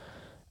whatever.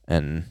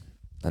 And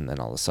then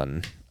all of a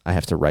sudden I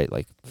have to write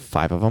like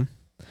 5 of them.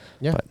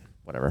 Yeah. But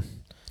whatever.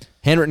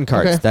 Handwritten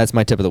cards. Okay. That's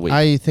my tip of the week.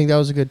 I think that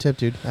was a good tip,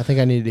 dude. I think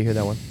I needed to hear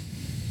that one.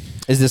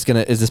 Is this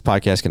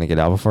podcast gonna get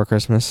out before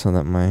Christmas so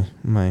that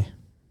my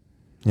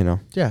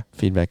Yeah.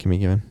 feedback can be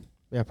given?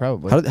 Yeah,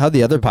 probably. How'd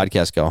the other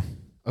podcast go?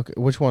 Okay,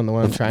 which one? The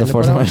one I'm The trying to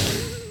fourth put one.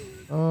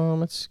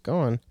 out? It's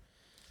going.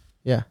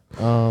 Yeah.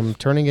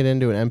 Turning it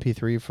into an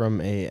MP3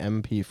 from a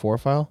MP4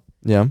 file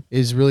Yeah.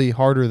 is really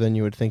harder than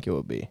you would think it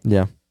would be.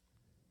 Yeah.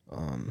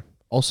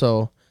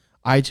 Also,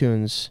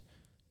 iTunes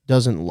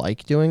doesn't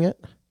like doing it.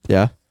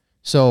 Yeah.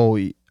 So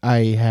I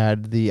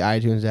had the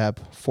iTunes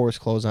app force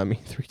close on me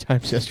 3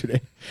 times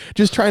yesterday.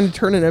 Just trying to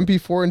turn an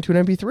MP4 into an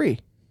MP3.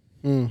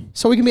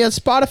 So we can be on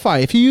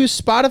Spotify. If you use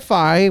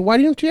Spotify, why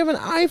don't you have an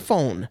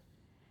iPhone?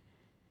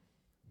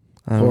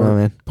 I don't know,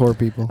 man. Poor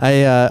people.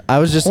 I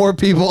was just Poor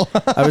people.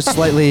 I was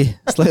slightly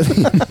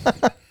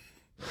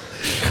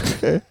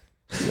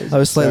I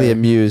was slightly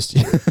amused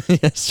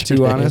yesterday.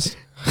 Too honest?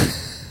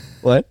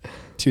 What?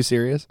 Too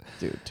serious?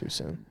 Dude, too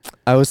soon.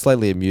 I was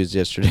slightly amused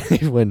yesterday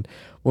when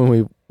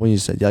you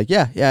said like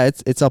yeah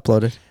it's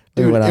uploaded.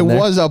 We Dude, went it on there,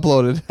 was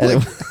uploaded.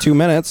 and Like, 2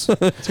 minutes.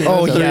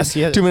 Oh, minutes.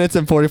 yes. 2 minutes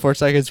and 44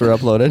 seconds were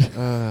uploaded.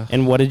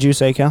 And what did you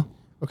say, Cal?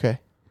 okay.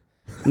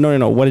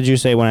 No. What did you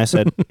say when I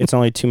said it's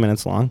only 2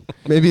 minutes long?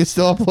 Maybe it's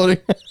still uploading.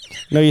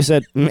 No, you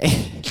said.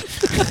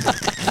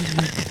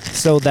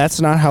 So that's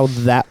not how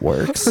that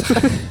works.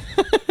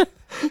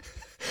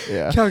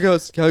 Yeah. Cal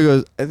goes.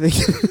 I think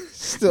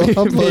Still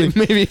uploading.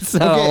 maybe it's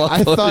not all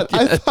Okay, uploaded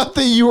I yet. thought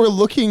that you were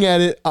looking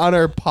at it on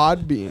our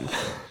Podbean.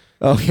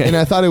 Okay. And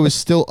I thought it was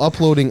still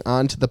uploading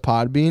onto the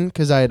Podbean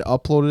because I had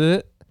uploaded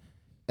it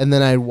and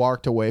then I had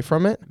walked away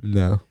from it.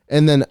 No.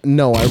 And then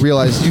I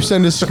realized you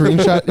send a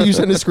screenshot.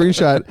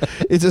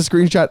 It's a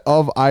screenshot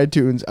of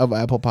iTunes of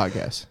Apple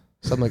Podcasts.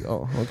 So I'm like,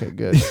 oh, okay,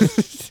 good.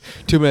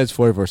 2 minutes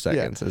 44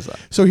 seconds. Is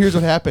So here's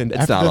what happened.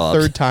 It's After not the all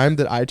third time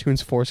that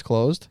iTunes force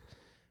closed,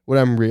 what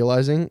I'm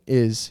realizing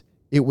is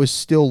it was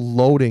still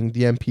loading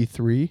the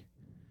MP3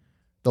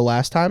 the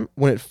last time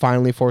when it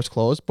finally force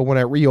closed. But when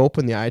I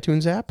reopened the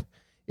iTunes app,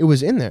 it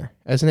was in there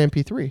as an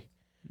MP3.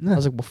 I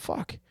was like, well,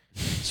 fuck.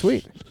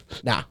 Sweet.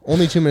 Nah,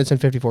 only 2 minutes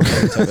and 54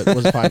 seconds of it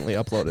was finally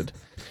uploaded.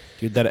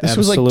 Dude, that This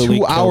was like absolutely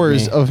 2 killed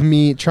hours me. of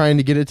me trying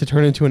to get it to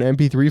turn into an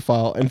MP3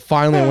 file. And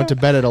finally I went to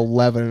bed at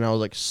 11 and I was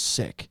like,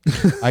 sick.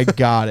 I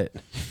got it.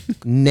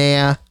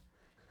 Nah.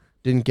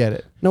 Didn't get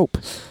it. Nope.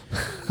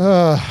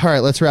 All right,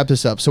 let's wrap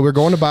this up. So we're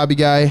going to Bobby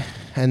Guy,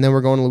 and then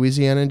we're going to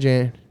Louisiana in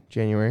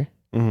January.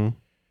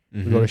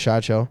 Mm-hmm. We go to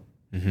SHOT Show.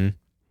 Mm-hmm. Is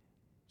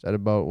that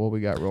about what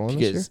we got rolling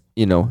You this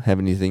year? guys, have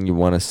anything you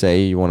want to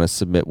say? You want to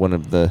submit one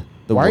of the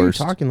Why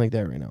worst? are you talking like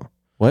that right now?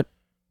 What?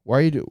 Why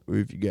are you do?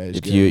 If you guys,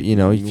 If you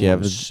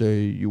have to a,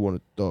 say you want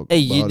to talk.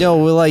 hey, about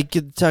we like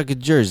to talk a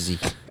Jersey.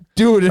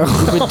 dude.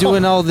 We're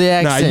doing all the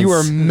Nah, accents. you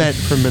are meant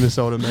for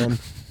Minnesota, man.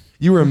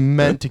 You were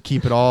meant to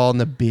keep it all in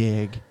the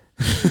big.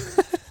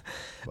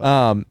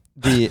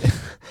 The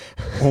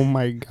Oh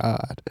my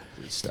God.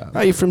 Stop.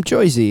 Are you from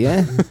Jersey,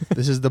 eh?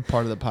 This is the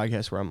part of the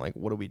podcast where I'm like,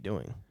 what are we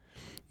doing?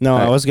 No,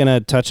 I Right. was going to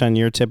touch on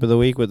your tip of the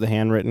week with the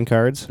handwritten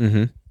cards.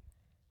 mm-hmm.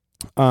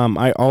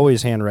 I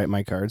always handwrite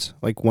my cards,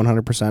 like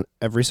 100%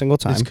 every single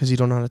time. It's because you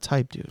don't know how to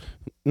type, dude.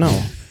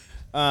 No.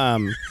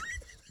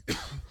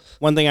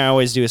 One thing I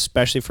always do,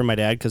 especially for my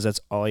dad, because that's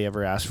all he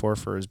ever asked for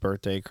his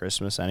birthday,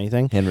 Christmas,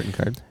 anything. Handwritten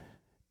cards.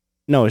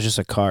 No, it's just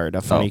a card,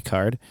 a funny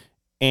card.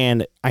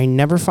 And I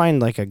never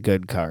find like a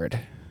good card.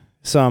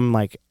 So I'm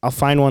like, I'll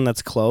find one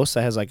that's close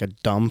that has like a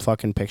dumb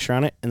fucking picture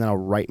on it, and then I'll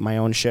write my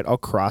own shit. I'll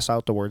cross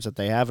out the words that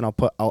they have, and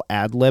I'll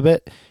ad-lib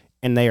it,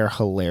 and they are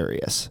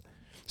hilarious.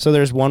 So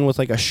there's one with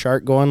like a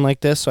shark going like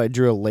this, so I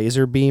drew a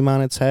laser beam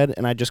on its head,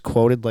 and I just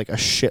quoted like a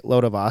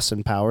shitload of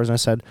Austin Powers, and I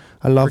said,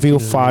 I love you,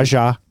 Freaking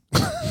Faja.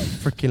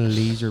 Freaking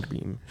laser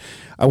beam.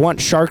 I want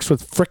sharks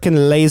with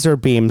freaking laser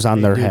beams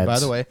on their Dude, heads. by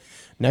the way,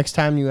 next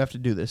time you have to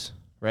do this,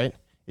 right?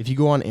 If you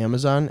go on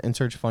Amazon and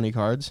search funny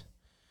cards,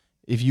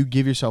 if you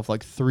give yourself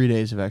like 3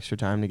 days of extra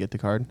time to get the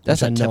card,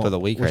 That's which a I tip know- of the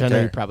week which right I know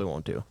there. you probably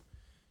won't do,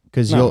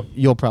 because No.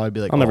 you'll probably be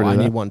like, I'll never do I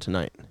that. need one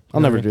tonight. You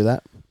I'll know never what I mean? do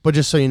that. But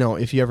just so you know,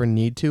 if you ever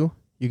need to,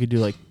 you could do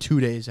like 2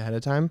 days ahead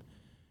of time,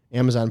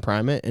 Amazon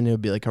Prime it, and it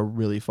would be like a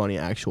really funny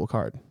actual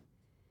card.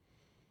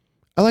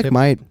 I like Tip.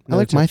 my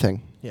Another my tip.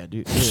 thing. Yeah,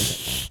 dude.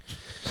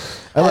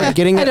 I like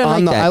getting I it don't on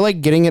like the. that. I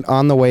like getting it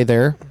on the way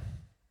there,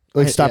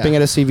 like stopping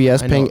at a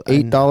CVS, I paying know,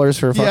 $8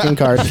 for a fucking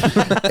card,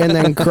 and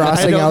then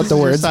crossing out the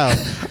words. I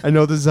I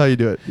know this is how you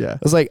do it. Yeah.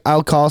 was like,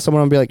 I'll call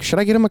someone and be like, "Should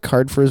I get him a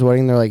card for his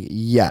wedding?" They're like,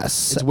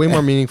 "Yes." It's way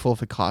more meaningful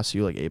if it costs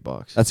you like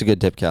 $8. That's a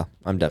good tip, Cal.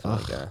 I'm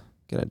definitely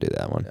gonna do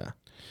that one. Yeah.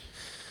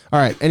 All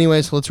right.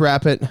 Anyways, let's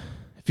wrap it.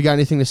 If you got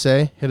anything to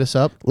say, hit us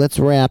up. Let's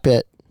wrap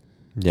it.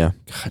 Yeah.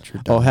 God, you're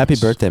Oh, dumb. happy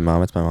birthday,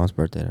 Mom! It's my mom's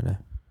birthday today.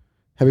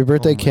 Happy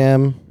birthday, Oh my-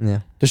 Kim. Yeah.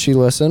 Does she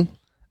listen?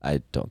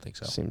 I don't think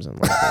so. Seems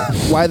unlikely.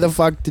 Why the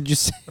fuck did you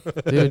say?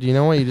 Dude, you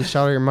know what? You just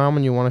shout at your mom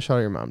when you want to shout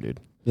at your mom, dude.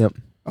 Yep.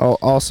 Oh,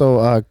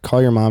 also,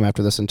 call your mom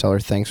after this and tell her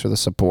thanks for the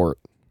support.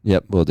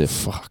 Yep. We'll do.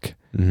 Fuck.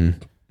 Mm-hmm.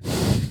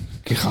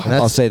 God. And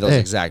I'll say those hey.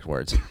 exact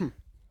words.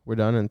 We're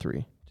done in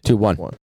 3, 2, 1. 1.